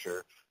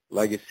infrastructure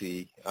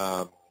legacy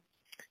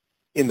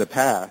in the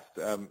past.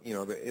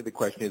 The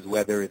question is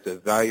whether it's a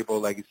valuable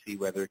legacy,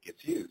 whether it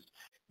gets used.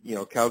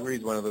 Calgary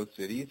is one of those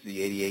cities.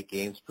 The 88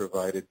 Games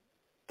provided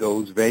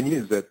those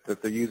venues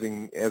that they're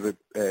using as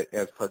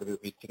part of the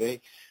week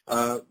today.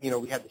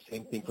 We had the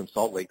same thing from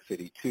Salt Lake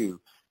City too.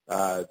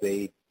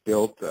 They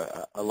built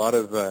a lot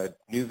of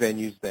new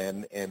venues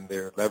then, and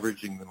they're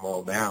leveraging them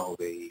all now.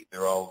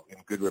 They're all in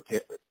good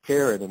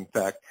repair, and in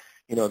fact,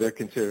 they're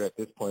considered at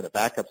this point a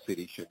backup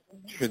city should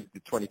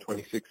the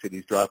 2026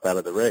 cities drop out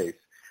of the race.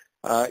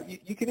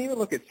 You can even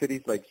look at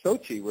cities like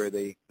Sochi, where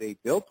they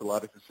built a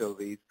lot of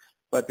facilities,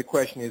 but the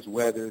question is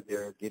whether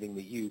they're getting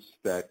the use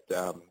that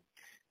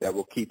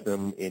will keep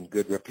them in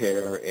good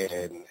repair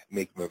and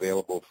make them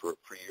available for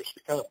years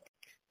to come.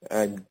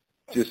 And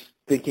just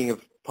thinking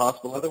of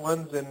possible other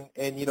ones, and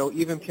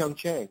even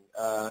Pyeongchang.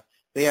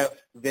 They have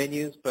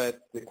venues,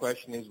 but the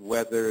question is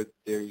whether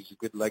there's a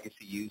good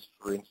legacy use,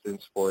 for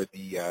instance, for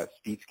the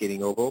speed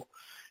skating oval.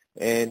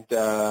 And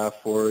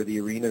for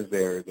the arenas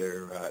there,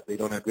 they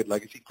don't have good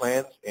legacy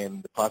plans,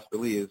 and the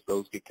possibility is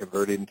those get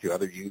converted into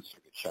other use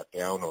or get shut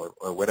down or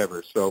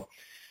whatever. So,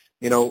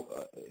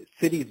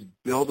 cities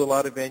build a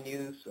lot of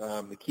venues.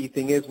 The key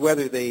thing is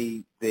whether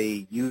they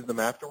use them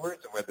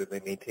afterwards and whether they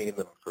maintain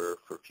them for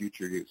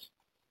future use.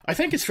 I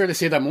think it's fair to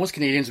say that most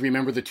Canadians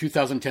remember the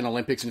 2010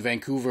 Olympics in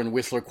Vancouver and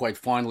Whistler quite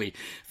fondly.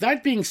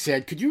 That being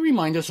said, could you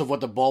remind us of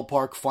what the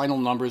ballpark final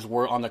numbers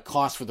were on the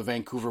cost for the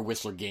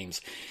Vancouver-Whistler Games?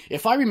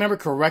 If I remember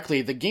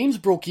correctly, the Games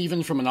broke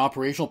even from an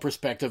operational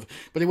perspective,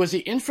 but it was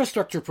the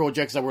infrastructure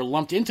projects that were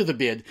lumped into the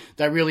bid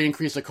that really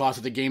increased the cost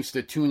of the Games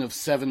to the tune of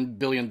 $7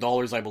 billion,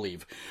 I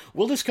believe.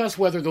 We'll discuss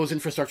whether those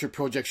infrastructure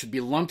projects should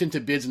be lumped into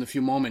bids in a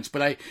few moments,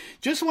 but I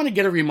just want to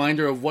get a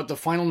reminder of what the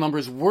final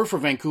numbers were for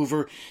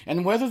Vancouver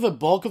and whether the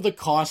bulk of the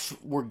cost costs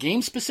were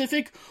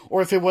game-specific,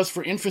 or if it was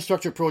for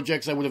infrastructure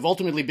projects that would have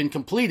ultimately been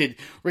completed,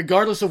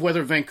 regardless of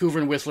whether Vancouver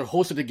and Whistler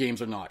hosted the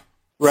games or not.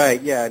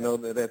 Right. Yeah. No,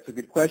 that's a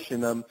good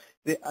question.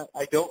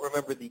 I don't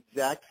remember the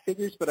exact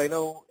figures, but I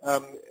know,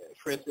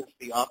 for instance,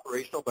 the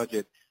operational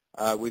budget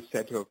was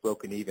said to have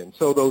broken even.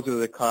 So those are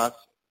the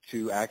costs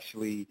to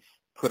actually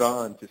put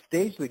on to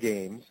stage the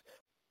games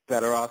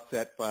that are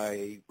offset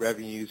by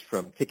revenues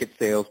from ticket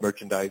sales,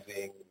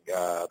 merchandising,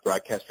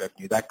 broadcast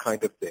revenue, that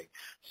kind of thing.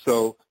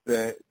 So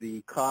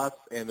the costs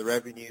and the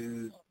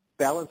revenues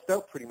balanced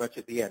out pretty much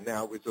at the end.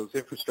 Now, it was those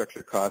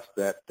infrastructure costs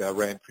that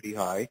ran pretty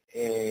high,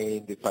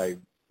 and if I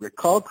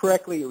recall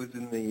correctly, it was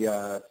in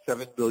the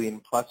 $7 billion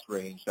plus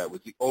range. That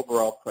was the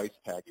overall price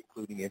tag,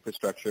 including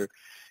infrastructure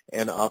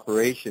and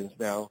operations.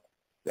 Now,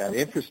 that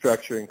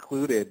infrastructure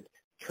included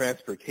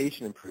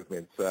transportation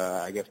improvements,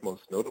 I guess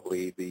most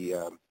notably the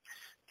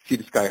Sea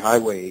to Sky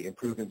Highway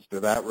improvements to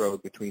that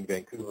road between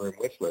Vancouver and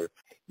Whistler.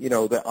 You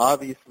know,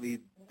 obviously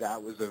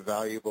that was a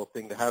valuable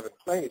thing to have in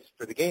place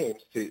for the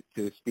games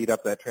to speed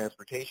up that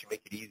transportation,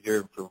 make it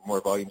easier for more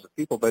volumes of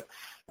people. But,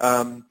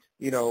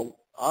 you know,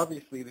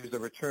 obviously there's a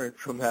return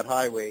from that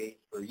highway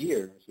for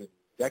years and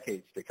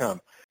decades to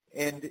come.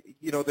 And,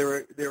 you know,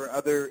 there were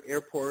other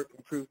airport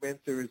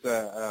improvements. There was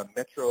a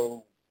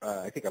metro,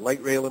 I think a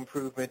light rail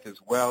improvement as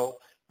well.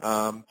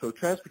 So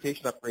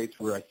transportation upgrades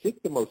were, I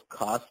think, the most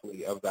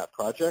costly of that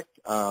project.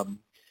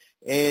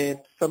 And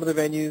some of the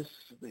venues,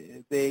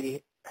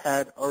 they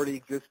had already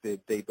existed.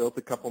 They built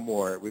a couple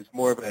more. It was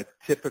more of a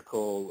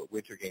typical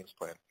Winter Games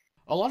plan.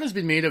 A lot has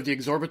been made of the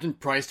exorbitant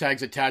price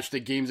tags attached to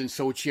games in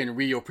Sochi and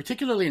Rio,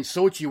 particularly in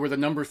Sochi where the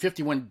number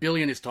 $51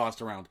 billion is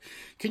tossed around.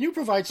 Can you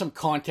provide some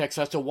context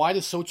as to why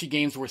the Sochi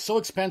games were so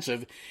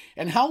expensive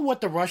and how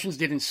what the Russians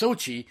did in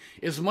Sochi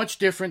is much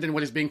different than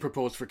what is being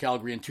proposed for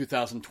Calgary in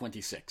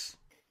 2026?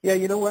 Yeah,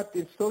 you know what?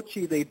 In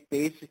Sochi, they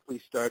basically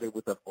started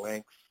with a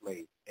blank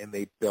slate, and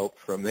they built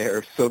from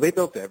there. So they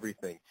built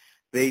everything.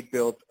 They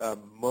built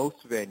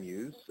most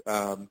venues.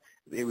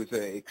 It was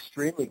an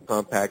extremely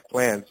compact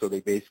plan, so they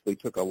basically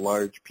took a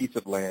large piece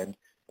of land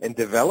and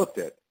developed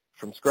it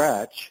from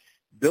scratch,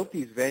 built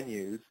these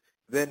venues,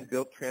 then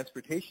built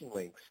transportation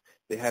links.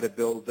 They had to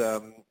build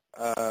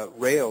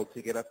rail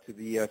to get up to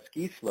the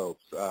ski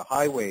slopes,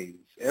 highways,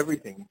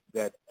 everything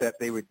that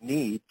they would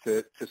need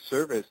to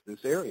service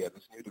this area,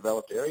 this new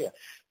developed area.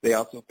 They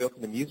also built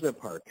an amusement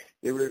park.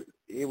 It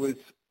was,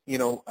 you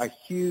know, a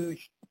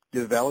huge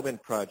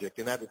development project,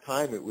 and at the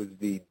time it was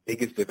the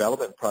biggest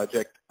development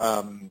project,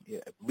 at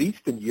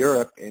least in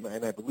Europe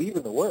and I believe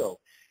in the world.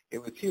 It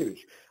was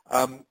huge.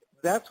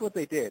 That's what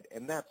they did,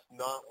 and that's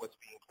not what's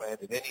being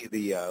planned in any of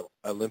the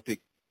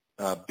Olympic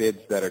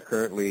bids that are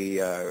currently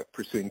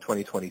pursuing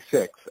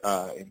 2026.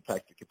 In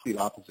fact, the complete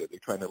opposite. They're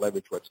trying to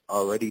leverage what's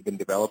already been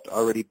developed,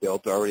 already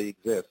built, already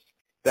exists.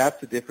 That's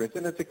the difference,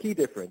 and it's a key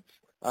difference.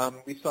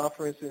 We saw,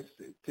 for instance,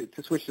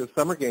 to switch to the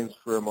Summer Games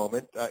for a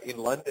moment, in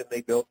London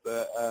they built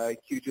a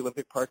huge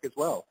Olympic park as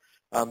well.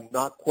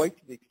 Not quite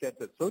to the extent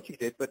that Sochi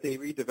did, but they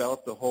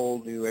redeveloped a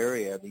whole new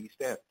area in the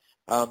East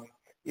End.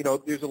 You know,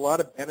 there's a lot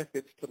of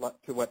benefits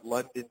to what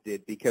London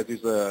did because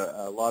there's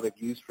a lot of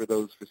use for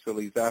those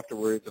facilities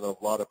afterwards and a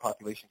lot of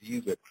population to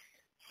use it.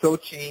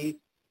 Sochi,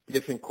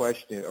 different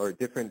question or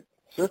different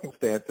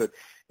circumstance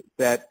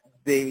that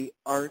they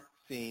aren't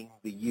seeing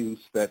the use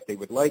that they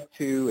would like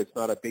to. It's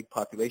not a big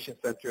population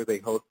center. They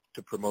hope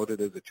to promote it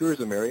as a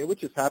tourism area,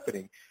 which is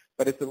happening,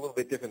 but it's a little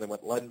bit different than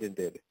what London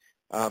did.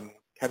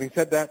 Having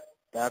said that,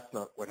 that's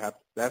not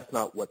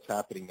what's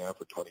happening now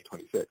for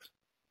 2026.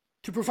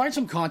 To provide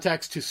some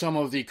context to some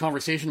of the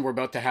conversation we're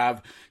about to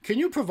have, can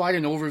you provide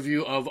an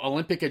overview of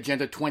Olympic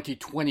Agenda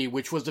 2020,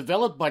 which was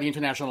developed by the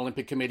International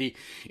Olympic Committee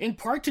in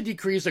part to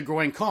decrease the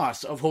growing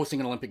costs of hosting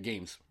an Olympic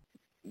Games?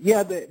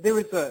 Yeah, there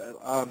was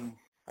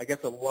I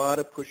guess a lot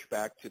of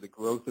pushback to the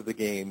growth of the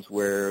games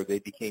where they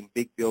became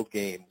big build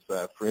games.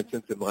 For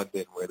instance, in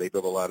London, where they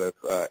built a lot of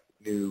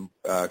new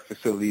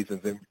facilities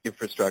and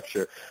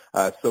infrastructure,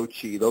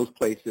 Sochi, those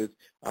places,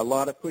 a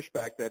lot of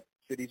pushback that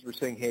cities were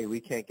saying, hey, we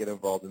can't get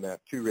involved in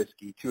that. Too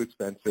risky, too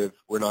expensive.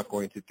 We're not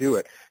going to do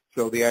it.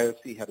 So the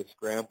IOC had to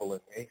scramble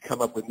and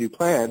come up with new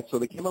plans. So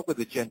they came up with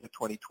Agenda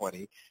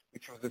 2020,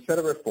 which was a set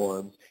of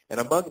reforms. And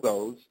among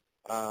those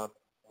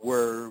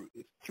were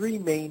three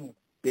main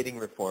bidding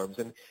reforms.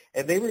 And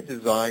they were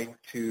designed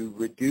to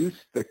reduce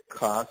the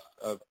cost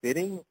of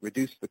bidding,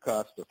 reduce the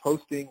cost of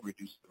hosting,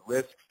 reduce the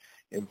risks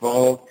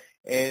involved.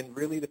 And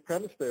really the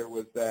premise there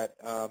was that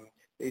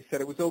they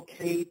said it was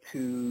okay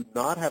to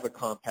not have a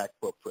compact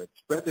footprint,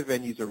 spread the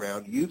venues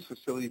around, use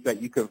facilities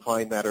that you can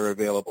find that are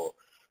available.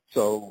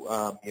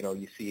 So, you know,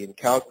 you see in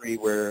Calgary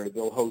where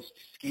they'll host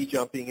ski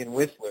jumping in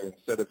Whistler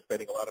instead of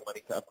spending a lot of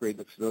money to upgrade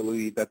the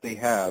facility that they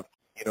have.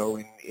 You know,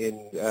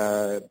 in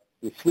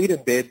the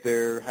Sweden bid,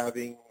 they're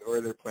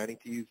planning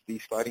to use the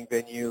sliding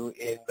venue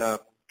in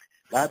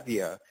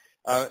Latvia.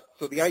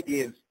 So the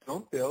idea is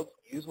don't build,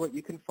 use what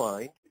you can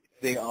find.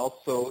 They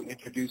also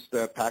introduced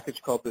a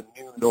package called the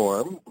New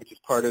Norm, which is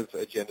part of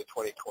Agenda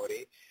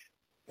 2020,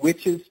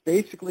 which is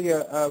basically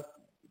a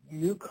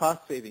new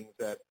cost savings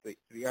that the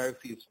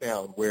IOC has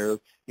found where,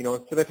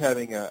 instead of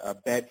having a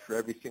bed for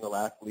every single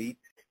athlete,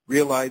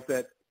 realize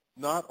that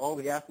not all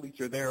the athletes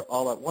are there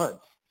all at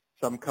once.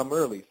 Some come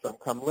early, some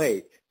come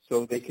late.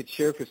 So they could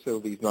share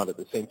facilities, not at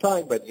the same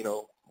time, but,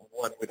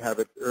 one would have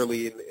it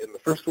early in the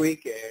first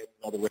week and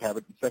another would have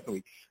it in the second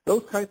week.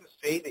 Those kinds of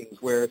savings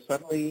where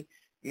suddenly,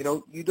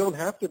 you don't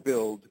have to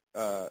build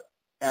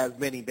as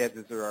many beds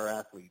as there are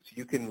athletes.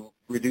 You can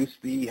reduce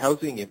the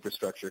housing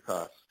infrastructure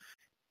costs.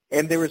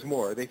 And there is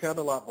more. They found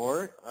a lot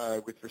more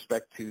with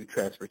respect to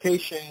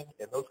transportation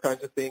and those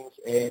kinds of things,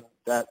 and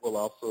that will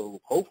also,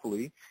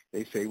 hopefully,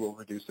 they say, will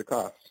reduce the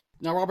costs.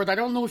 Now, Robert, I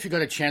don't know if you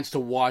got a chance to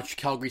watch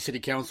Calgary City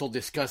Council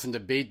discuss and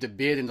debate the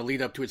bid in the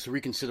lead-up to its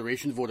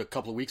reconsideration vote a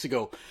couple of weeks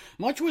ago.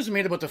 Much was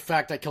made about the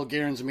fact that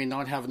Calgarians may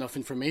not have enough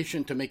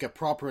information to make a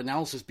proper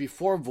analysis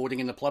before voting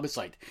in the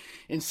plebiscite.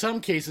 In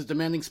some cases,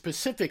 demanding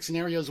specifics in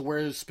areas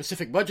where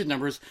specific budget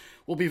numbers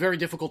will be very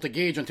difficult to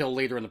gauge until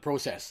later in the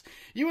process.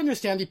 You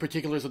understand the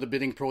particulars of the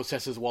bidding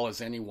process as well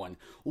as anyone.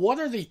 What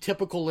are the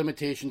typical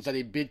limitations that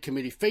a bid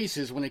committee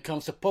faces when it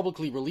comes to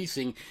publicly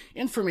releasing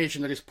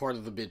information that is part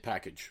of the bid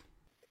package?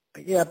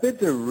 Yeah,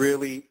 bids are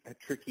really a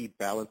tricky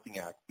balancing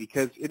act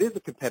because it is a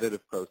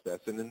competitive process,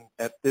 and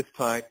at this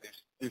time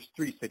there's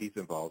 3 cities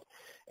involved,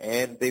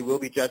 and they will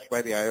be judged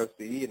by the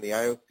IOC, and the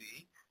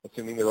IOC,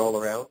 assuming they're all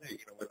around,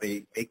 when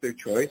they make their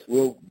choice,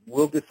 will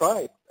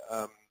decide,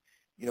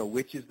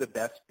 which is the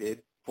best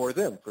bid for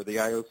them, for the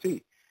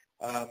IOC.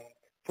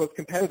 So it's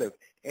competitive,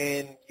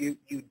 and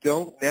you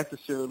don't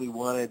necessarily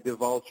want to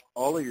divulge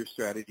all of your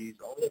strategies,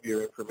 all of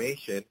your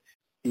information,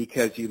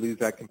 because you lose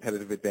that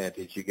competitive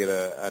advantage. You get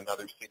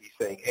another city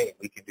saying, hey,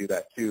 we can do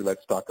that too,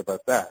 let's talk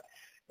about that.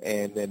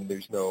 And then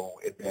there's no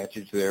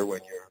advantage there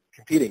when you're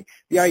competing.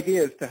 The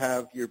idea is to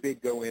have your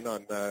bid go in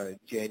on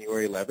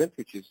January 11th,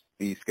 which is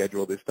the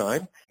schedule this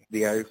time.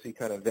 The IOC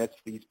kind of vets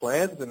these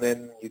plans, and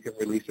then you can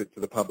release it to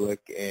the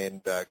public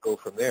and go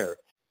from there.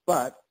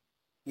 But,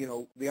 the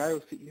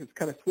IOC has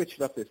kind of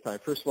switched up this time.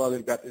 First of all,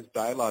 they've got this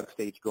dialogue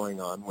stage going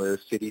on where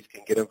cities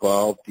can get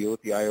involved, deal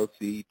with the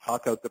IOC,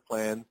 talk out the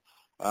plans,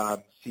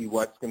 see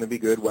what's going to be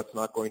good, what's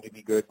not going to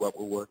be good, what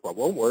will work, what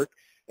won't work.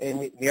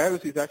 And the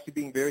IOC is actually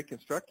being very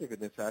constructive in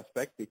this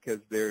aspect because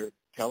they're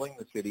telling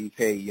the cities,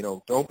 hey,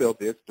 don't build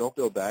this, don't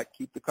build that,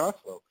 keep the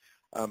costs low.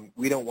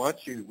 We don't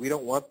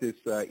want this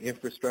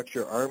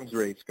infrastructure arms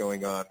race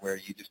going on where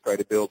you just try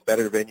to build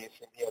better venues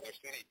in the other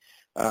city.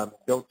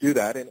 Don't do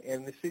that,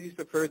 and the cities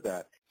have heard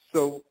that.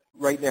 So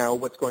right now,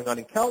 what's going on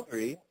in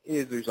Calgary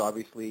is there's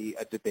obviously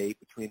a debate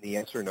between the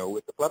yes or no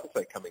with the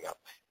plebiscite coming up.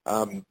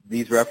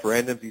 These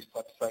referendums, these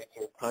plebiscites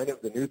are kind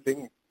of the new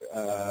thing,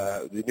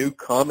 the new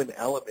common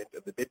element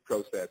of the bid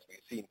process. We've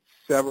seen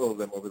several of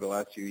them over the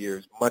last few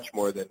years, much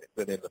more than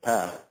in the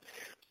past.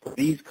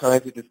 These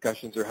kinds of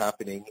discussions are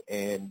happening,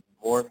 and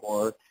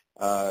more,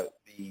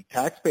 the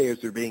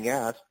taxpayers are being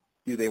asked,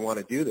 do they want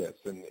to do this?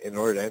 And in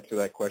order to answer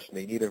that question,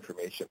 they need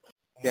information.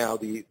 Now,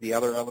 the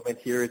other element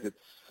here is it's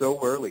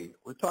so early.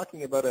 We're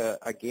talking about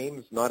a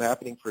game's not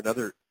happening for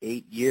another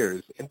 8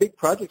 years. And big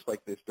projects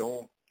like this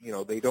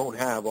they don't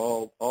have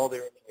all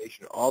their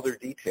information, all their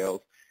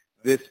details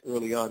this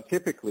early on.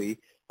 Typically,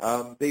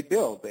 they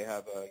build. They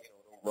have an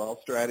overall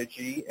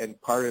strategy,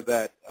 and part of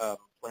that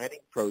planning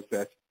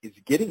process is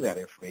getting that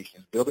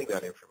information, is building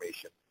that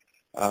information.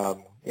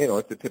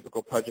 It's a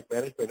typical project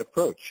management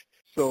approach.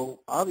 So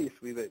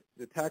obviously the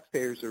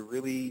taxpayers are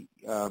really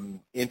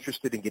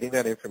interested in getting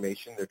that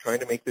information. They're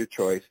trying to make their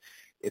choice.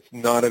 It's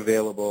not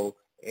available,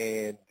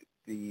 and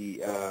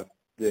the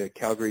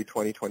Calgary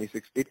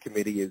 2026 Bid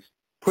Committee is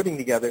putting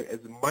together as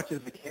much as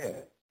they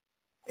can,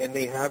 and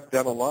they have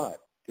done a lot.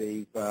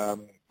 They've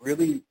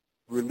really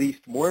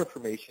released more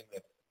information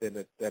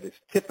that is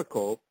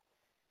typical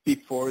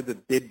before the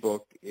bid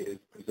book is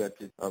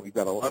presented. We've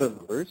got a lot of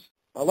numbers,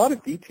 a lot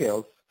of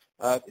details.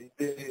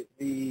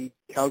 The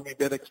Calgary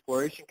Bid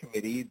Exploration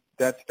Committee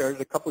that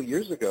started a couple of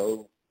years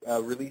ago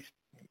released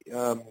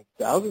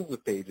thousands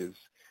of pages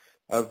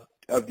of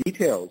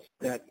details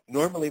that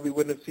normally we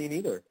wouldn't have seen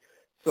either.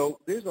 So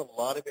there's a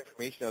lot of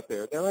information out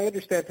there. Now, I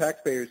understand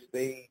taxpayers,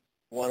 they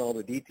want all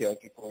the details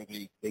before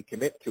they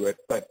commit to it,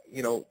 but,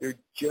 they're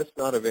just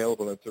not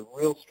available. It's a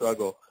real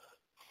struggle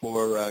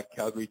for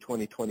Calgary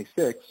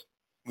 2026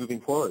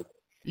 moving forward.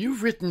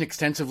 You've written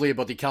extensively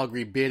about the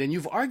Calgary bid, and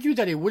you've argued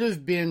that it would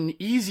have been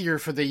easier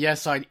for the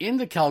yes side in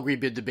the Calgary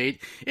bid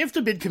debate if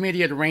the bid committee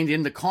had reined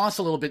in the costs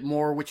a little bit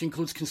more, which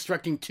includes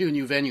constructing 2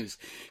 new venues.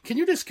 Can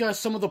you discuss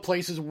some of the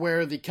places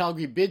where the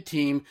Calgary bid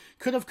team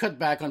could have cut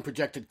back on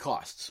projected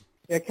costs?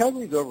 Yeah,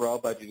 Calgary's overall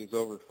budget is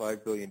over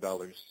 $5 billion.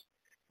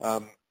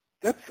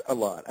 That's a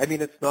lot. I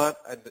mean, it's not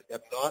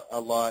a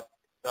lot,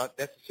 not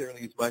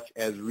necessarily as much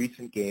as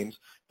recent games,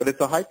 but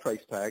it's a high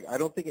price tag. I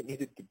don't think it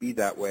needed to be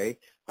that way.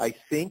 I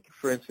think,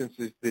 for instance,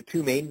 the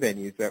 2 main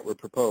venues that were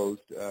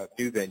proposed,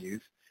 new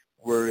venues,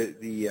 were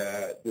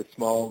the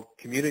small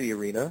community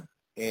arena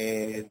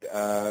and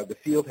the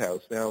field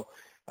house. Now,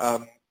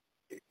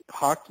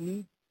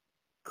 hockey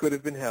could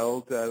have been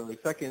held, the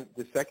second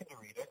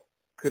arena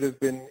could have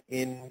been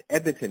in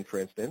Edmonton, for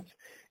instance,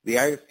 The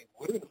IOC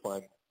would have been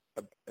fine.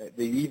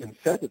 They even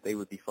said that they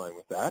would be fine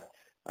with that,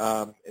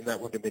 and that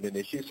wouldn't have been an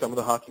issue. Some of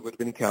the hockey would have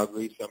been in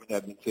Calgary, some in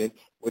Edmonton,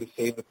 would have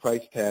saved the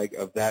price tag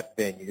of that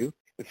venue.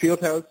 The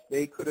Fieldhouse,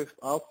 they could have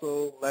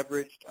also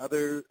leveraged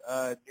other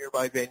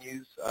nearby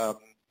venues.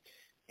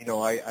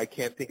 I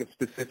can't think of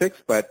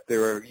specifics, but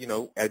there are,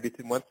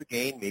 Edmonton once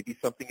again, maybe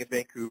something in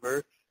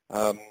Vancouver.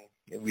 And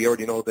we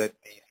already know that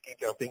the ski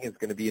jumping is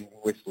going to be in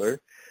Whistler.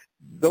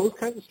 Those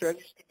kinds of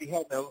strategies could be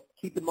had. Now,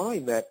 keep in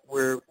mind that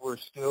we're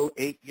still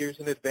 8 years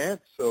in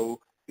advance, so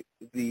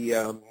the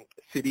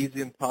city's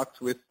in talks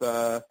with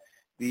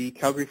the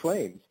Calgary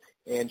Flames,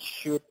 and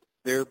should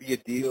there be a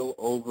deal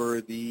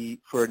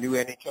for a new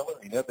NHL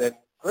arena, then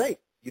great.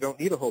 You don't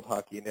need to hold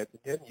hockey in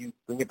Edmonton. You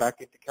bring it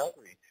back into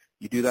Calgary.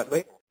 You do that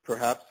later.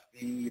 Perhaps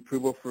the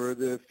approval for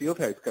the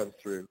Fieldhouse comes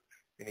through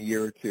in a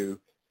year or two.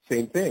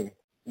 Same thing.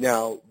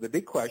 Now, the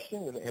big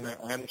question, and I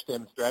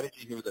understand the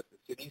strategy here that the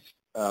city's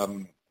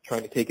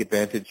trying to take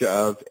advantage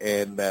of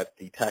and that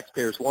the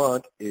taxpayers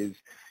want, is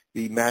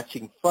the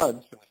matching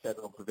funds from the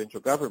federal and provincial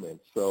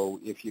government. So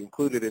if you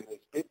include it in this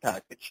bid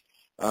package,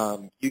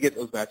 you get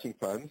those matching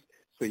funds.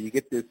 So you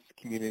get this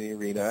community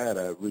arena at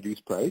a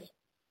reduced price.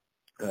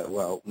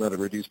 Well, not a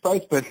reduced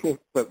price, but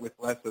with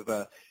less of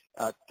a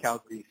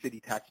Calgary city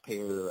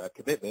taxpayer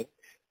commitment.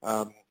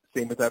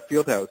 Same with that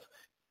Fieldhouse.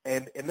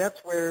 And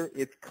that's where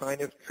it's kind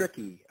of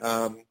tricky.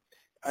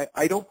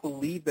 I don't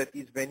believe that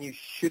these venues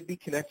should be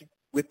connected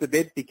with the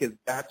bid, because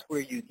that's where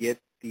you get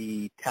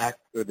the tax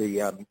or the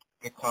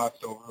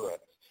cost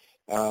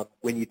overruns.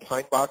 When you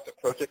time box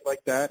a project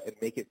like that and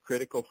make it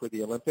critical for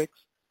the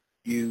Olympics,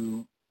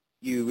 you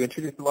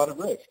introduce a lot of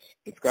risks.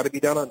 It's got to be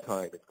done on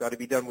time. It's got to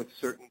be done with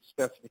certain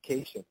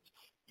specifications.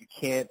 You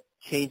can't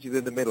change it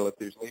in the middle. If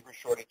there's labor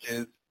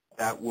shortages,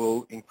 that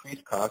will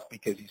increase costs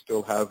because you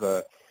still have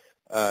a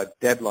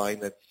deadline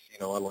that's,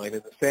 a line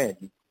in the sand.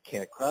 You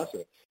can't cross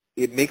it.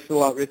 It makes it a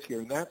lot riskier,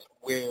 and that's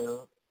where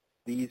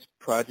these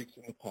projects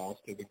in the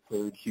past have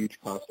incurred huge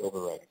cost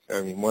overruns.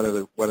 I mean, one of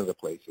the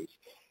places.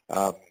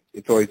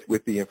 It's always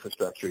with the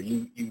infrastructure.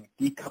 You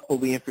decouple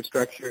the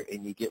infrastructure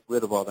and you get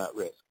rid of all that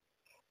risk.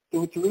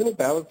 So it's a real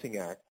balancing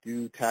act.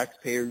 Do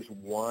taxpayers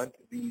want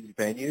these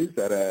venues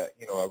at a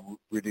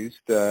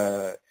reduced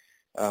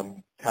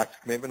tax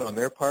commitment on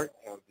their part?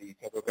 Have the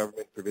federal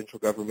government, provincial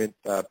government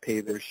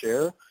pay their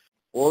share,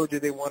 or do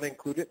they want to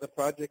include it in the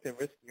project and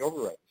risk the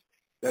overruns?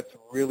 That's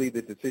really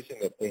the decision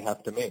that they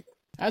have to make.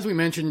 As we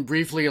mentioned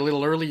briefly a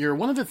little earlier,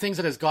 one of the things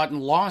that has gotten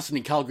lost in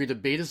the Calgary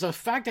debate is the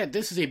fact that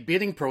this is a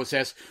bidding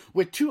process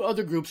with two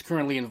other groups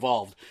currently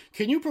involved.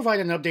 Can you provide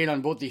an update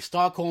on both the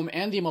Stockholm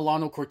and the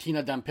Milano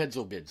Cortina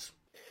d'Ampezzo bids?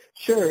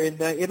 Sure. In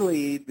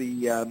Italy,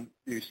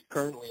 there's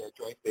currently a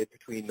joint bid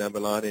between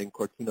Milan and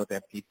Cortina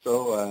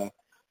d'Ampezzo.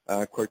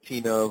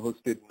 Cortina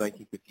hosted in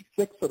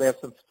 1956, so they have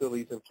some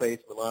facilities in place.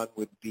 Milan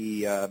would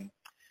be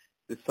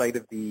the site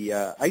of the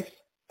ice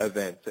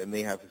events, and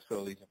they have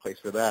facilities in place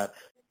for that.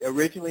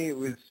 Originally, it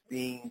was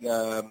being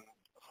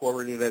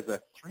forwarded as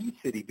a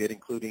three-city bid,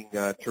 including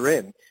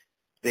Turin.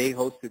 They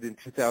hosted in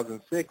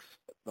 2006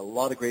 a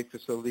lot of great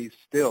facilities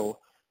still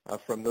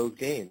from those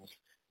games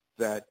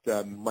that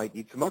might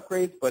need some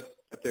upgrades, but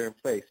they're in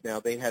place.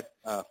 Now, they had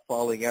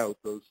falling out,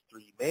 those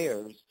three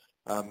mayors.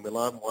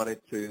 Milan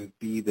wanted to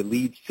be the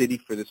lead city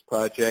for this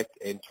project,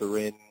 and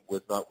Turin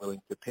was not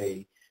willing to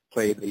play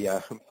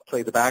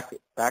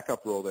the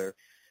backup role there.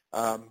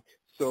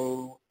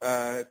 So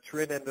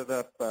Turin ended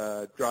up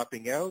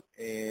dropping out,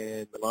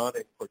 and Milan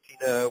and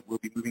Cortina will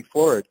be moving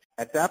forward.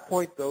 At that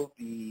point, though,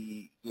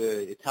 the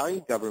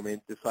Italian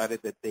government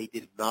decided that they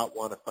did not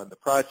want to fund the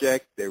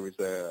project. There was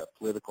a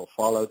political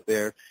fallout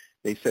there.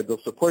 They said they'll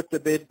support the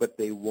bid, but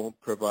they won't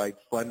provide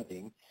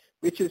funding,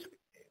 which is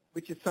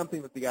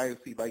something that the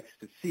IOC likes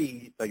to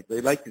see. Like, they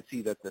like to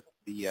see that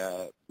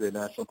the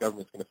national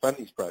government is going to fund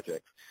these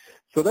projects.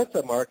 So that's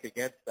a mark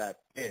against that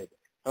bid.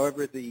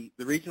 However, the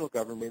regional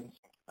governments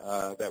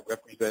that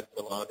represent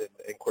Milan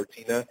and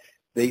Cortina,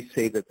 they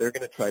say that they're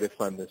going to try to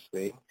fund this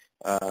thing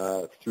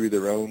through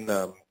their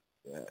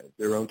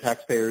own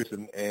taxpayers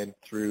and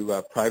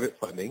through private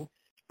funding,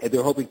 and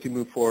they're hoping to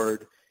move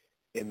forward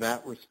in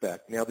that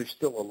respect. Now, there's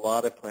still a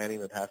lot of planning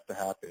that has to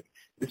happen.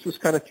 This was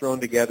kind of thrown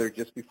together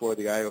just before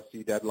the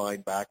IOC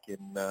deadline back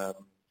in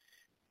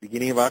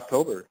beginning of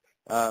October.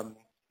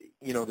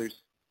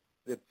 There's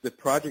the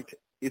project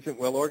isn't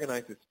well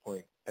organized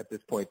at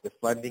this point. The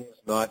funding's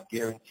not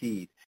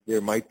guaranteed. There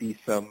might be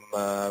some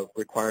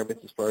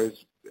requirements as far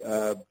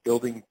as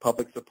building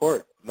public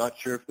support. Not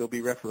sure if there'll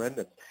be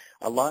referendums.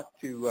 A lot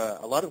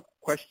of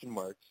question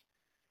marks,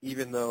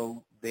 even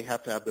though they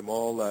have to have them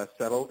all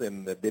settled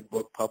and the bid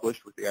book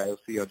published with the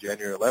IOC on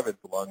January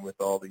 11th, along with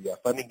all the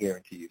funding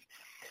guarantees.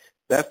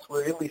 That's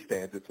where Italy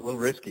stands. It's a little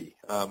risky.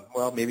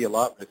 Well, maybe a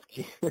lot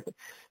risky.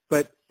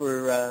 But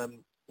for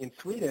in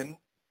Sweden,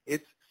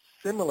 it's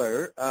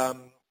similar.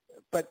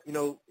 But,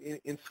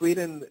 in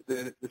Sweden,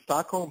 the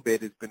Stockholm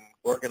bid has been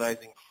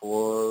organizing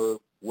for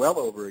well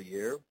over a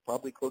year,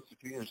 probably close to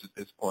 2 years at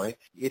this point.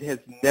 It has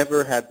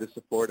never had the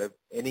support of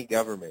any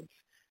government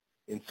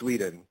in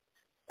Sweden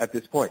at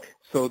this point.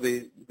 So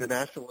the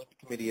National Olympic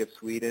Committee of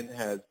Sweden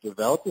has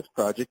developed this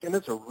project, and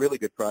it's a really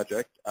good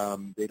project.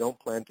 They don't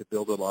plan to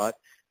build a lot.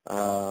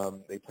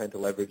 They plan to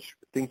leverage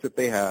things that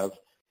they have,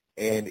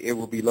 and it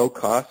will be low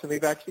cost. And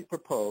they've actually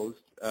proposed,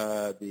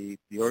 the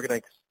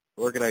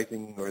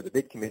organizing or the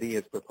bid committee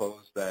has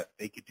proposed that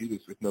they could do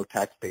this with no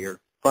taxpayer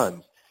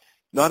funds.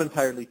 Not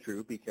entirely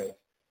true, because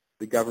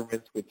the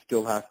governments would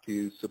still have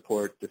to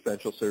support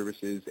essential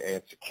services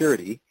and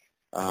security.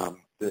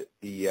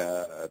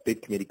 The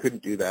bid committee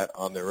couldn't do that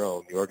on their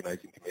own, the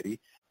organizing committee.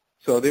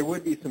 So there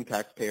would be some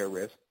taxpayer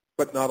risk,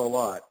 but not a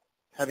lot.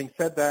 Having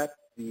said that,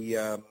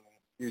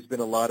 there's been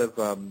a lot of,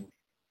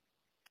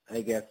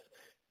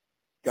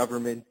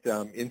 government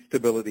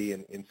instability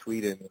in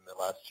Sweden in the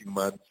last few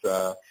months.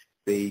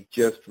 They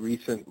just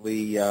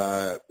recently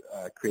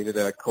created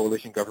a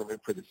coalition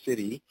government for the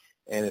city,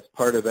 and as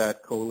part of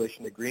that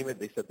coalition agreement,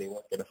 they said they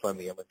weren't going to fund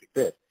the Olympic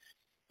bid.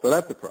 So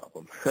that's a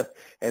problem.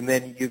 And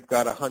then you've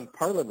got a hung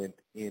parliament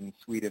in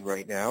Sweden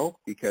right now,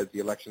 because the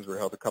elections were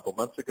held a couple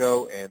months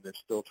ago, and they're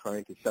still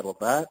trying to settle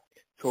that.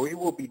 So it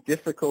will be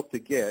difficult to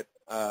get,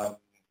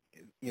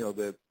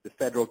 the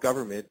federal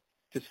government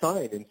to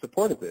sign in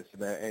support of this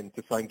and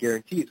to sign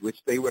guarantees,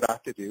 which they would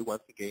have to do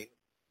once again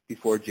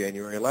before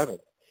January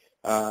 11th.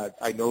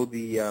 I know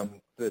the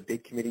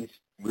big committee's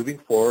moving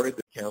forward,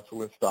 the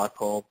council in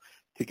Stockholm,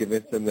 to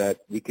convince them that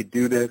we could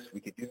do this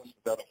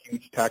without a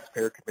huge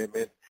taxpayer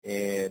commitment,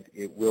 and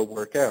it will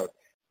work out.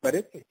 But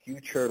it's a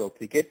huge hurdle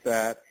to get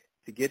that,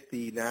 to get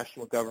the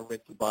national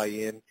government to buy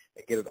in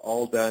and get it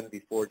all done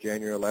before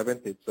January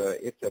 11th.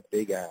 It's a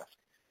big ask.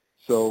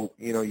 So,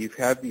 you've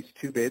had these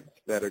two bids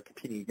that are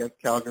competing against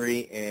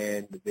Calgary,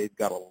 and they've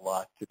got a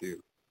lot to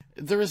do.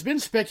 There has been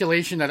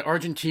speculation that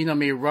Argentina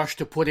may rush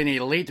to put in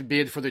a late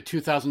bid for the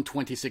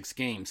 2026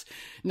 Games.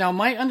 Now,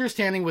 my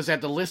understanding was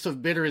that the list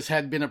of bidders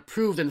had been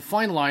approved and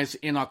finalized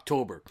in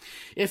October.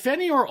 If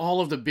any or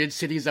all of the bid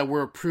cities that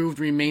were approved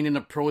remain in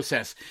the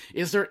process,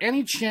 is there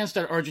any chance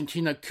that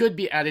Argentina could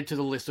be added to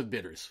the list of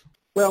bidders?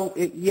 Well,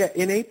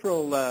 in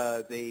April,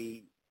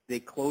 they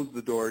closed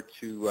the door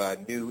to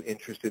new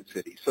interested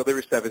cities. So there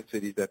were 7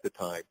 cities at the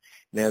time.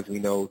 And as we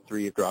know,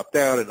 3 have dropped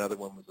out. Another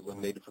one was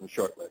eliminated from the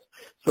short list.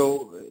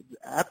 So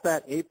at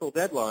that April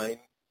deadline,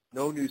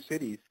 no new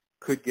cities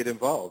could get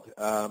involved.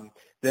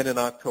 Then in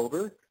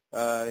October,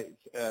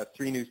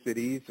 3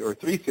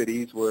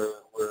 cities were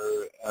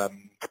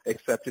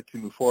accepted to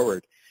move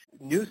forward.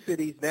 New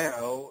cities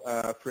now,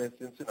 for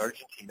instance, in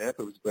Argentina, if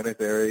it was Buenos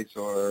Aires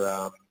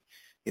or,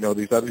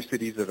 there's other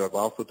cities that I've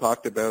also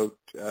talked about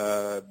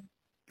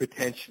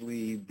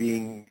potentially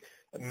being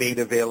made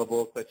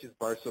available, such as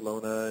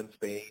Barcelona in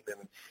Spain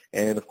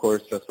and of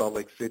course, Salt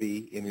Lake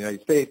City in the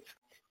United States.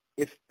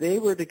 If they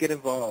were to get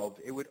involved,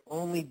 it would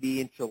only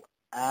be until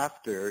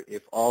after,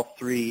 if all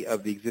 3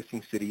 of the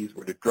existing cities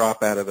were to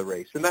drop out of the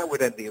race. And that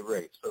would end the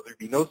race. So there'd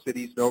be no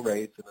cities, no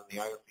race, and then the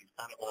IOC is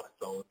kind of on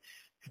its own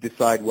to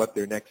decide what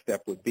their next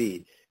step would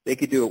be. They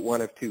could do it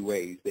one of 2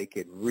 ways. They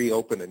could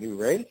reopen a new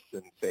race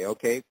and say,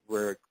 okay,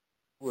 we're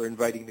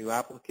inviting new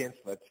applicants,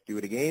 let's do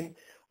it again.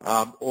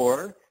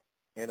 Or,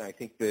 and I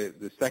think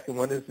the second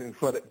one is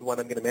what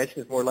I'm going to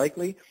mention is more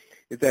likely,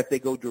 is that they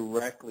go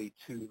directly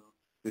to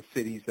the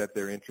cities that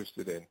they're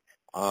interested in,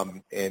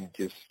 and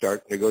just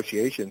start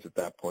negotiations at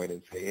that point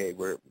and say, hey,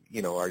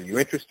 are you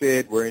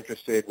interested? We're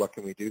interested. What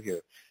can we do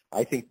here?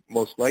 I think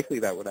most likely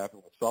that would happen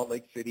with Salt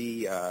Lake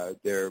City.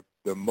 They're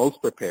the most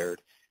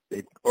prepared.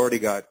 They've already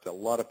got a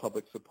lot of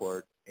public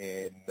support,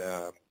 and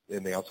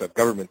they also have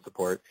government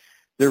support.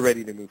 They're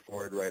ready to move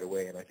forward right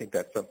away, and I think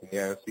that's something the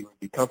IOC would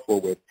be comfortable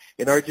with.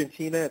 In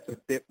Argentina, it's a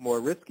bit more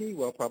risky,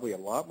 well, probably a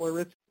lot more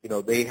risky.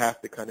 They have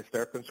to kind of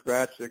start from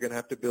scratch. They're going to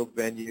have to build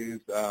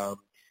venues.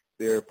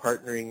 They're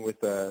partnering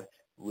with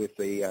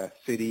a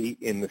city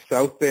in the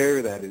south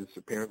there that is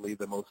apparently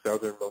the most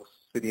southernmost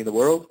city in the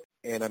world,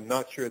 and I'm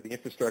not sure the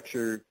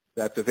infrastructure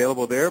that's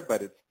available there,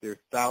 but there's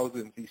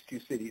thousands. These 2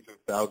 cities are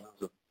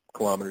thousands of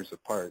kilometers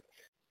apart.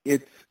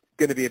 It's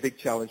going to be a big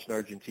challenge in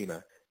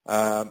Argentina.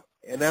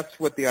 And that's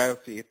what the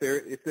IOC,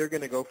 if they're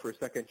going to go for a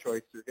second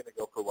choice, they're going to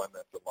go for one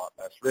that's a lot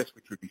less risk,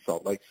 which would be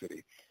Salt Lake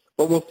City.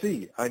 But we'll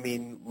see. I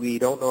mean, we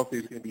don't know if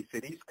there's going to be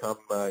cities come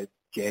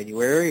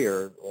January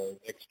or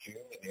next June,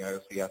 and the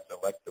IOC has to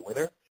elect the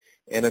winner.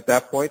 And at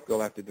that point,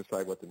 they'll have to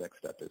decide what the next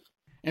step is.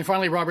 And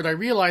finally, Robert, I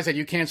realize that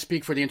you can't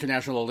speak for the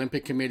International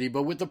Olympic Committee,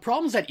 but with the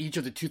problems that each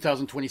of the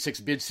 2026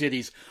 bid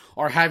cities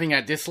are having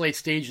at this late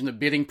stage in the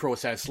bidding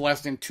process,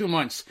 less than 2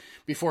 months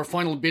before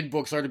final bid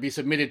books are to be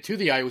submitted to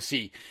the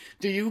IOC,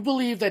 do you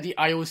believe that the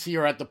IOC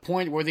are at the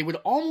point where they would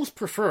almost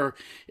prefer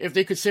if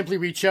they could simply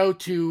reach out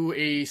to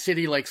a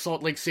city like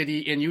Salt Lake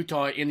City in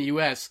Utah in the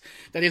U.S.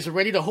 that is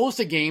ready to host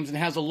the games and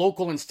has a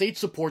local and state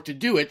support to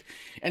do it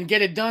and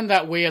get it done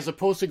that way, as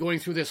opposed to going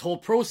through this whole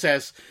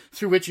process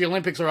through which the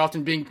Olympics are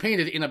often being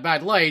painted in a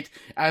bad light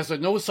as the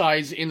no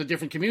sides in the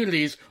different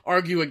communities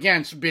argue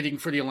against bidding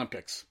for the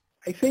Olympics?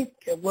 I think,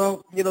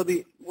 when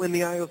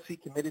the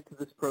IOC committed to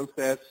this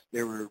process,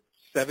 there were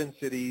 7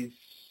 cities,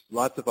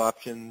 lots of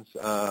options,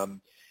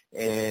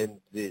 and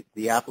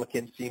the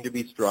applicants seem to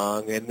be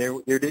strong, and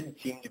there didn't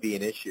seem to be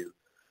an issue.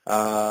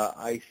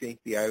 I think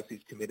the IOC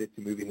is committed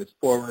to moving this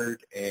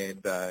forward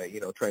and,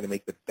 trying to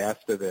make the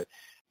best of it.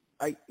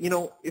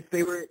 If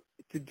they were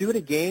to do it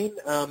again,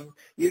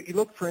 you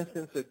look, for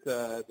instance, at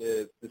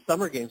the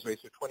Summer Games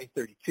race for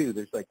 2032.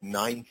 There's like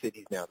 9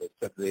 cities now that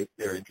said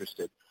they're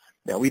interested.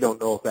 Now, we don't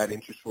know if that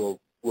interest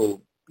will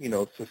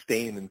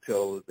sustain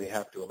until they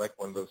have to elect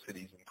one of those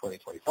cities in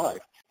 2025.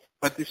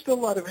 But there's still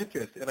a lot of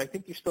interest, and I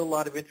think there's still a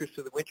lot of interest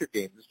in the Winter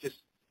Games. It's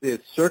just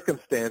the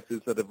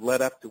circumstances that have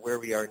led up to where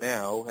we are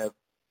now have,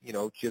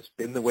 just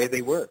been the way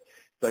they were.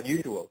 It's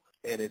unusual,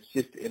 and it's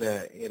just in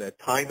a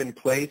time and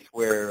place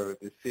where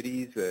the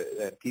cities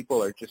and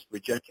people are just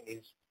rejecting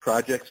these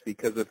projects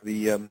because of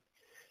the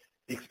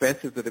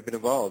expenses that have been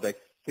involved. I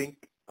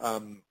think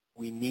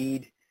we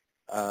need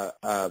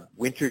a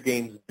Winter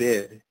Games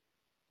bid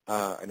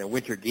and a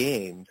Winter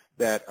Games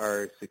that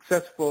are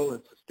successful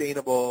and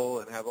sustainable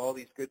and have all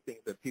these good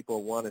things that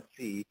people want to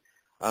see.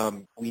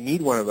 We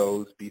need one of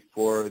those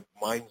before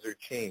minds are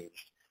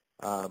changed.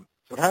 So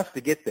it has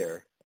to get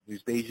there.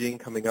 There's Beijing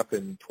coming up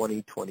in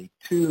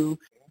 2022.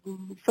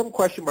 Some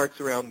question marks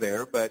around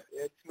there, but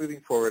it's moving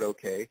forward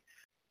okay.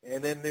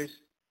 And then there's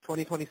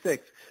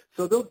 2026.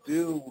 So they'll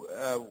do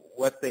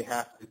what they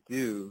have to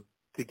do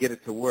to get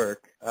it to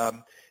work.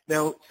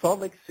 Now,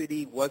 Salt Lake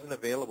City wasn't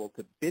available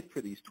to bid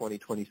for these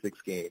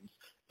 2026 games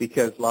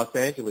because Los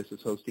Angeles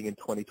is hosting in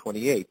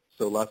 2028.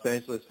 So Los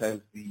Angeles has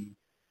the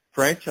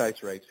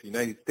franchise rights for the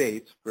United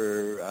States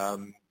for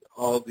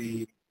all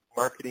the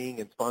marketing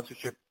and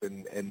sponsorship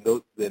and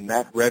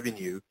that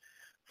revenue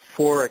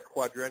for a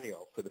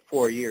quadrennial, for the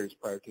 4 years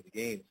prior to the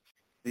games.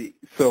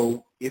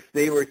 So if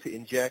they were to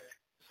inject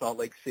Salt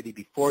Lake City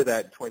before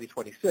that in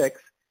 2026,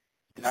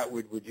 that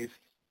would reduce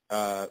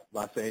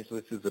Los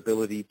Angeles'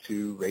 ability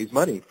to raise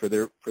money for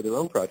their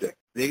own project.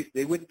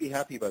 They wouldn't be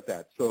happy about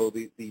that. So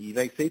the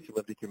United States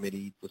Olympic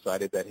Committee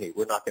decided that, hey,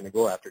 we're not going to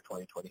go after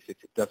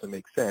 2026. It doesn't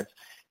make sense.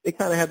 They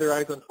kind of had their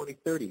eyes on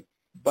 2030.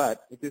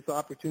 But if this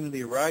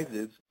opportunity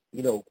arises,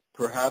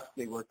 perhaps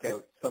they work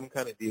out some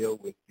kind of deal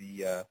with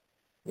the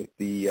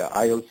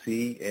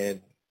IOC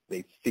and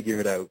they figure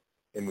it out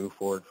and move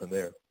forward from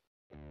there.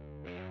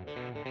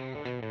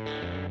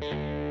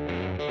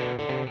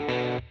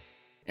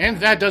 And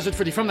that does it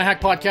for the From the Hack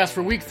podcast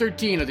for week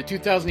 13 of the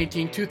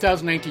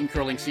 2018-2019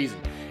 curling season.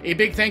 A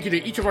big thank you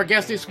to each of our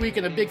guests this week,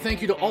 and a big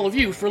thank you to all of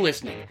you for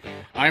listening.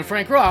 I'm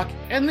Frank Rock,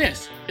 and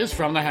this is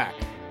From the Hack.